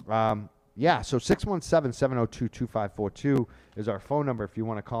 Yeah, so 617-702-2542 is our phone number if you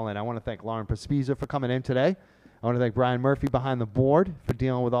want to call in. I want to thank Lauren Paspiza for coming in today. I want to thank Brian Murphy behind the board for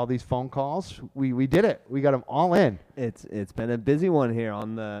dealing with all these phone calls. We did it. We got them all in. It's been a busy one here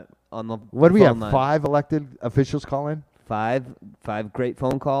on the What do we have? line. 5 elected officials call in? Five great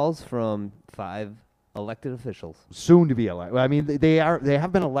phone calls from 5 elected officials. Soon to be elected. I mean, they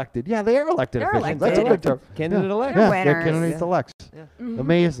have been elected. Yeah, they are elected officials. Elected. That's a good term. Candidate elect. Yeah, They're they're winners. candidates elects. Yeah. Mm-hmm.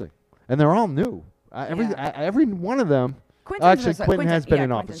 Amazing. And they're all new. Every one of them. Quinton Quinton has been in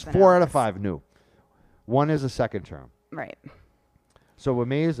Quinton's office. been in 4 out of office. 5 new. 1 is a second term. Right. So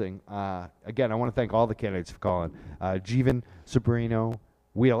amazing. Again, I want to thank all the candidates for calling. Jivan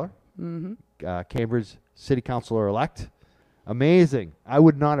Sobrinho-Wheeler, Cambridge City Councilor-elect. Amazing. I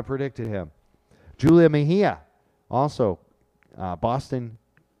would not have predicted him. Julia Mejia, also Boston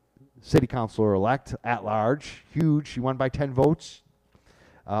City Councilor-elect at large. Huge. She won by 10 votes.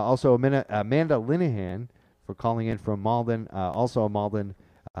 Also Amanda Linehan for calling in from Malden, also a Malden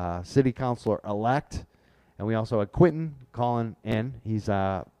City Councilor-elect. And we also had Quinton calling in. He's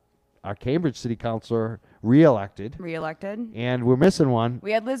our Cambridge City Councilor, re-elected. And we're missing one.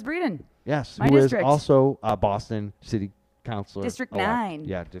 We had Liz Breedon. Yes, My who district. is also a Boston City Councilor. District elect. 9.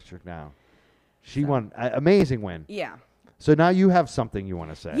 Yeah, District 9. She won. Amazing win. Yeah. So now you have something you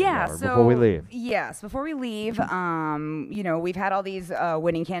want to say. Yeah, Laura, so before we leave. Yes, before we leave, we've had all these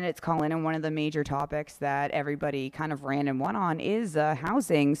winning candidates call in, and one of the major topics that everybody kind of ran and won on is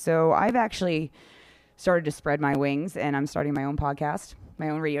housing. So I've actually started to spread my wings, and I'm starting my own podcast, my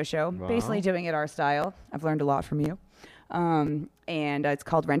own radio show, basically doing it our style. I've learned a lot from you. And it's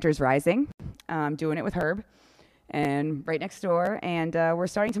called Renters Rising. Doing it with Herb and right next door. And we're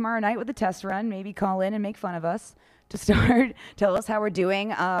starting tomorrow night with a test run. Maybe call in and make fun of us to start. Tell us how we're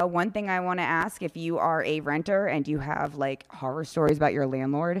doing. One thing I want to ask, if you are a renter and you have like horror stories about your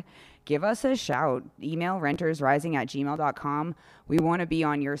landlord, give us a shout. Email rentersrising@gmail.com. We want to be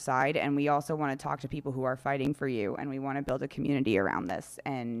on your side, and we also want to talk to people who are fighting for you, and we want to build a community around this.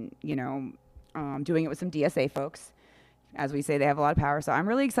 And, doing it with some DSA folks. As we say, they have a lot of power. So I'm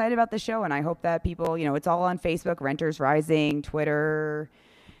really excited about the show, and I hope that people, it's all on Facebook, Renters Rising, Twitter.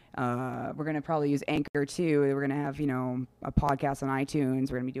 We're going to probably use Anchor, too. We're going to have, a podcast on iTunes.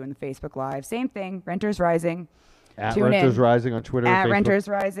 We're going to be doing the Facebook Live. Same thing, Renters Rising. At Tune Renters in. Rising on Twitter At and Facebook, Renters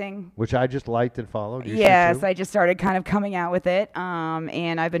Rising. which I just liked and followed. You should Yes, too. I just started kind of coming out with it.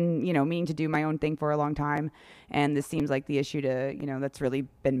 And I've been, meaning to do my own thing for a long time. And this seems like the issue that's really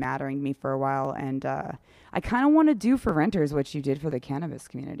been mattering to me for a while. And I kind of want to do for renters what you did for the cannabis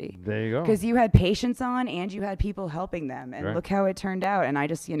community. There you go. Because you had patients on and you had people helping them. And Right. look how it turned out. And I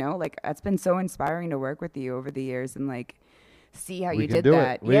just, it's been so inspiring to work with you over the years and, see how We you can did do it.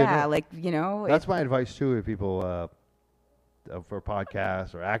 that. We can Yeah, do it. That's my advice, too, if people for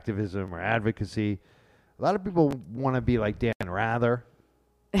podcasts or activism or advocacy. A lot of people want to be like Dan Rather.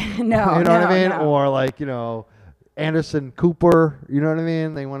 No, You know what I mean? no. Or Anderson Cooper, you know what I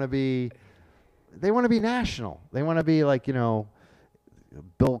mean? They want to be national. They want to be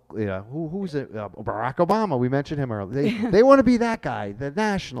Bill, who's it? Barack Obama. We mentioned him earlier. They want to be that guy, the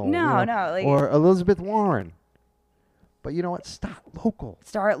national. Or Elizabeth Warren. But you know what? Start local.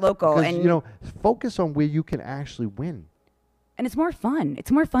 Start local. Because, And focus on where you can actually win. And it's more fun. It's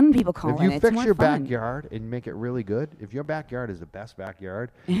more fun when people call If in. you It's fix more your fun. backyard and make it really good, if your backyard is the best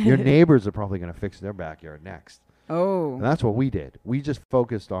backyard, your neighbors are probably going to fix their backyard next. Oh. And that's what we did. We just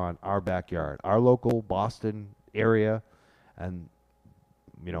focused on our backyard, our local Boston area. And,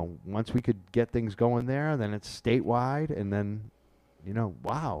 once we could get things going there, then it's statewide. And then,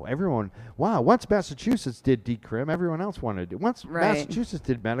 once Massachusetts did decrim, everyone else wanted to do. Once Right. Massachusetts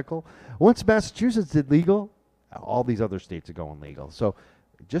did medical, once Massachusetts did legal, all these other states are going legal. So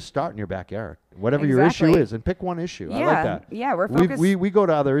just start in your backyard, whatever your issue Exactly. is, and pick one issue. I like Yeah, that. yeah, we're We focused- go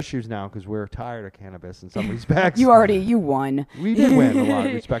to other issues now because we're tired of cannabis in some respects. You won. We did win in a lot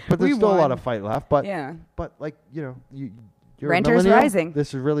of respects, but there's We still a lot won. of fight left. But Yeah. you're Renters a millennial. Rising.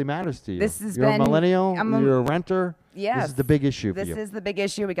 This really matters to you. This has you're been- a millennial. I'm a- You're a renter. Yes. This is the big issue This for you. is the big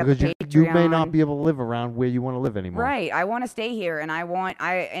issue. We got because the you may Patreon. not be able to live around where you want to live anymore. Right. I want to stay here, and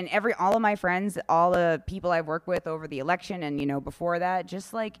all of my friends, all the people I've worked with over the election and, before that,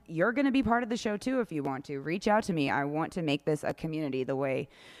 just you're going to be part of the show too if you want to. Reach out to me. I want to make this a community the way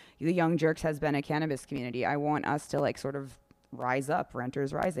the Young Jerks has been a cannabis community. I want us to sort of rise up,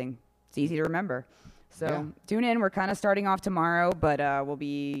 Renters Rising. It's easy to remember. So tune in. We're kind of starting off tomorrow, but we'll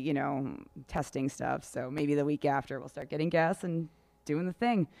be, testing stuff. So maybe the week after we'll start getting gas and doing the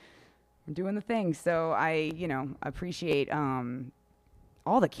thing. We're doing the thing. So I, appreciate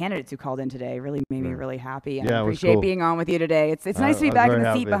all the candidates who called in today really made me really happy. And Yeah, I it was appreciate cool. being on with you today. It's nice to be back in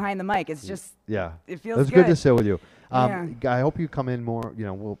the seat happy. behind the mic. It's just it feels it was good to sit with you. Yeah. I hope you come in more. You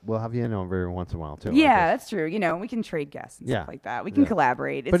know, we'll have you in every once in a while too. Yeah, that's true. You know, we can trade guests and stuff like that. We can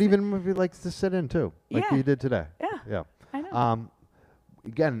collaborate. But even if you'd like to sit in too, like you did today. Yeah. I know.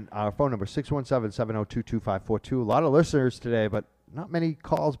 Again, our phone number 617-702-2542. A lot of listeners today, but not many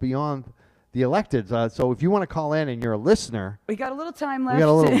calls beyond the electeds. So if you want to call in and you're a listener, we got a little time left. We got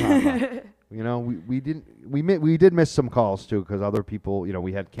a little time left. You know, we did miss some calls too because other people, you know,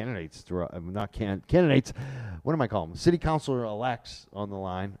 we had candidates candidates. What am I calling them? City councilor elects on the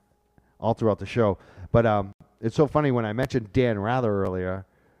line all throughout the show. But it's so funny when I mentioned Dan Rather earlier.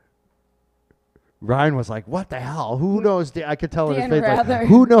 Ryan was like, "What the hell? Who knows?" I could tell in his face, like,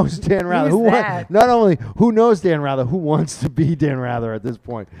 "Who knows Dan Rather? Not only who knows Dan Rather, who wants to be Dan Rather at this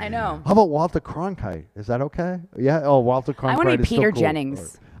point?" I know. How about Walter Cronkite? Is that okay? Yeah. Oh, Walter Cronkite. I want to be is Peter still cool.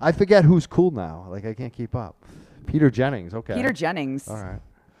 Jennings. I forget who's cool now. Like I can't keep up. Peter Jennings. Okay. Peter Jennings. All right.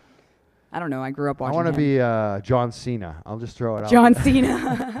 I don't know. I grew up watching. I want to be John Cena. I'll just throw it out. John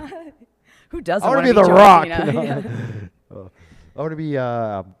Cena. Who doesn't want to be The John Rock? Cena? Yeah. I want to be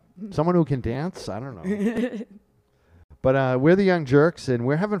someone who can dance. I don't know. But we're the Young Jerks, and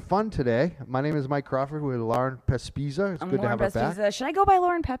we're having fun today. My name is Mike Crawford with Lauren Pespiza. It's good to have her back. Should I go by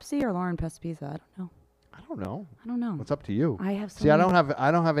Lauren Pepsi or Lauren Pespiza? I don't know. I don't know. It's up to you. I have. See, I don't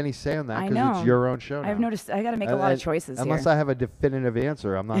have any say on that because it's your own show now. I've noticed. I got to make a lot of choices unless here. I have a definitive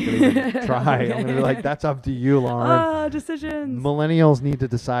answer, I'm not going to even try. I'm going to be like, that's up to you, Lauren. Decisions. Millennials need to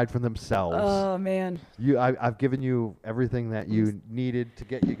decide for themselves. Oh man. I've given you everything that you needed to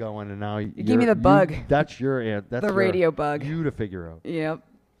get you going, and now you give me the bug. That's your answer. That's the radio bug. You to figure out. Yep.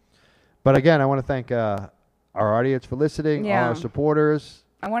 But again, I want to thank our audience for listening, all our supporters.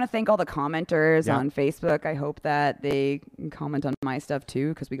 I want to thank all the commenters on Facebook. I hope that they comment on my stuff too,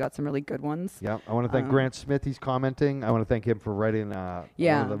 because we got some really good ones. Yeah, I want to thank Grant Smith. He's commenting. I want to thank him for writing one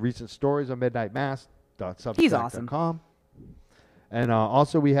of the recent stories on midnightmass.substack.com. He's awesome. And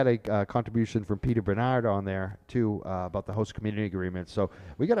also we had a contribution from Peter Bernard on there too about the host community agreement. So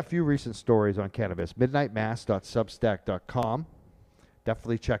we got a few recent stories on cannabis. midnightmass.substack.com.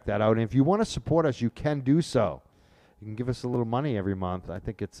 Definitely check that out. And if you want to support us, you can do so. You can give us a little money every month. I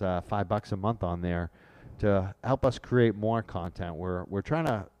think it's $5 a month on there to help us create more content. We're trying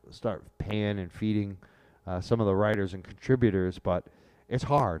to start paying and feeding some of the writers and contributors, but it's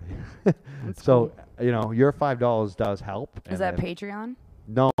hard. So, you know, your $5 does help. Is that Patreon?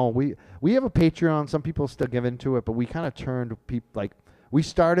 No, we have a Patreon. Some people still give into it, but we kind of turned people like we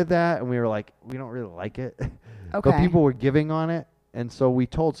started that and we were like, we don't really like it. Okay. But people were giving on it, and so we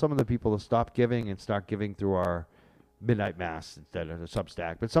told some of the people to stop giving and start giving through our Midnight Mass instead of the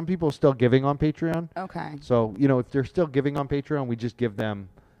Substack. But some people are still giving on Patreon. Okay. So, you know, if they're still giving on Patreon, we just give them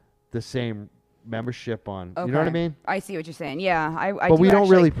the same membership on. You know what I mean? I see what you're saying. Yeah. But we don't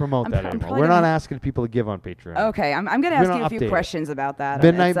really promote that anymore. We're not asking people to give on Patreon. Okay. I'm going to ask you a few questions about that.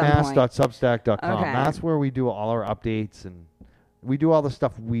 Midnightmass.substack.com. Okay. That's where we do all our updates, and we do all the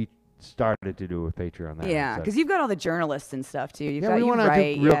stuff we started to do with Patreon. Yeah, because you've got all the journalists and stuff too. We want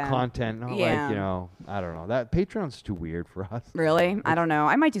to do real content, not like, you know, I don't know. That Patreon's too weird for us. Really? I don't know.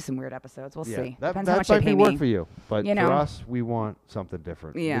 I might do some weird episodes. We'll see. Depends how much they pay me. That might work for you, but for us, we want something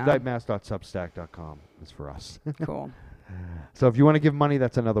different. Yeah. Midnightmass.substack.com is for us. Cool. So if you want to give money,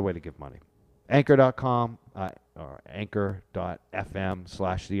 that's another way to give money. Anchor.com or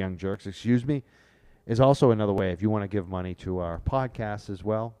anchor.fm/theyoungjerks, excuse me, is also another way. If you want to give money to our podcast as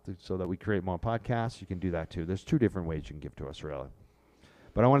well, so that we create more podcasts, you can do that too. There's two different ways you can give to us, really.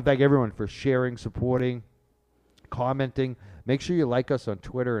 But I want to thank everyone for sharing, supporting, commenting. Make sure you like us on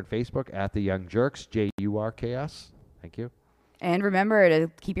Twitter and Facebook at The Young Jerks, JURKS. Thank you. And remember to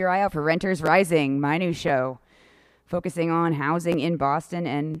keep your eye out for Renters Rising, my new show, focusing on housing in Boston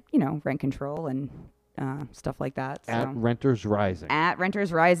and, you know, rent control and stuff like that. So. At Renters Rising. At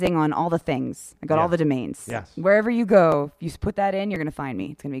Renters Rising on all the things. I got all the domains. Yes. Wherever you go, if you put that in, you're going to find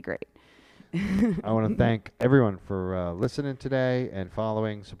me. It's going to be great. I want to thank everyone for listening today and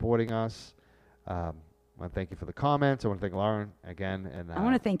following, supporting us. I want to thank you for the comments. I want to thank Lauren again. And I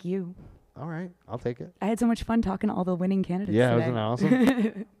want to thank you. All right. I'll take it. I had so much fun talking to all the winning candidates today. Wasn't that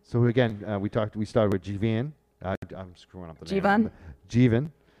awesome? So again, we started with Jivan. I'm screwing up the name.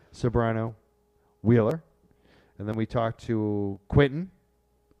 Jivan. Sobrinho-Wheeler. And then we talked to Quinton.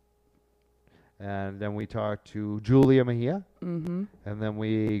 And then we talked to Julia Mejia. Mm-hmm. And then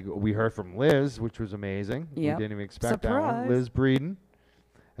we heard from Liz, which was amazing. Yep. We didn't even expect that one. Liz Breedon.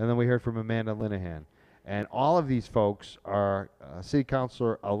 And then we heard from Amanda Linehan. And all of these folks are city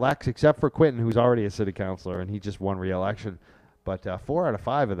councilor elects, except for Quinton, who's already a city councilor, and he just won re-election. But 4 out of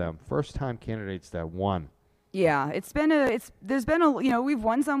 5 of them, first-time candidates that won. Yeah, there's been we've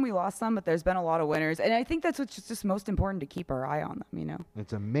won some, we lost some, but there's been a lot of winners, and I think that's what's just most important, to keep our eye on them.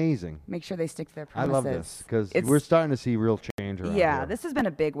 It's amazing. Make sure they stick to their promises. I love this because we're starting to see real change around here. This has been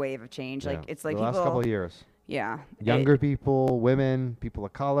a big wave of change. Yeah. Like it's like the last couple of years. Yeah, younger people, women, people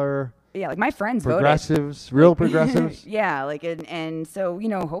of color. Yeah, like my friends progressives, voted. real progressives. Yeah, like and so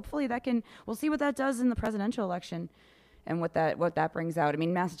hopefully we'll see what that does in the presidential election, and what that brings out. I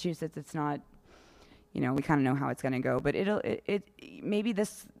mean, Massachusetts, it's not. We kind of know how it's going to go, but maybe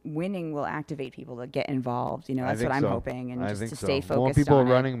this winning will activate people to get involved. That's what I'm hoping, and just to stay focused on it. More people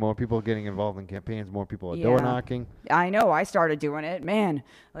running, more people getting involved in campaigns, more people are door knocking. I know. I started doing it, man.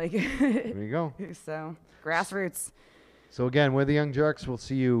 Like there you go. So grassroots. So again, we're the Young Jerks. We'll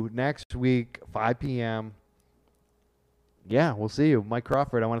see you next week, 5 p.m. Yeah, we'll see you. Mike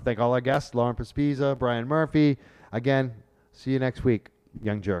Crawford. I want to thank all our guests, Lauren Pespiza, Brian Murphy. Again, see you next week,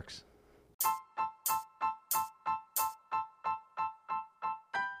 Young Jerks.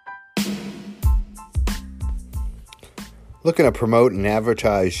 Looking to promote and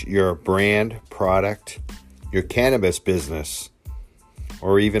advertise your brand, product, your cannabis business,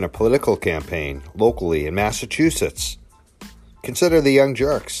 or even a political campaign locally in Massachusetts? Consider the Young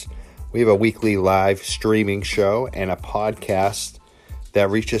Jerks. We have a weekly live streaming show and a podcast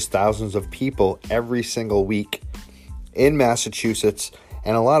that reaches thousands of people every single week in Massachusetts,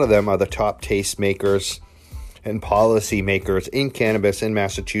 and a lot of them are the top tastemakers and policy makers in cannabis in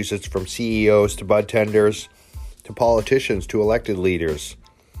Massachusetts, from CEOs to bud tenders to politicians to elected leaders.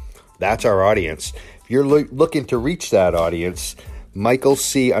 That's our audience. If you're looking to reach that audience,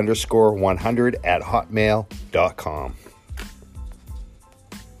 michaelc_100 at hotmail.com.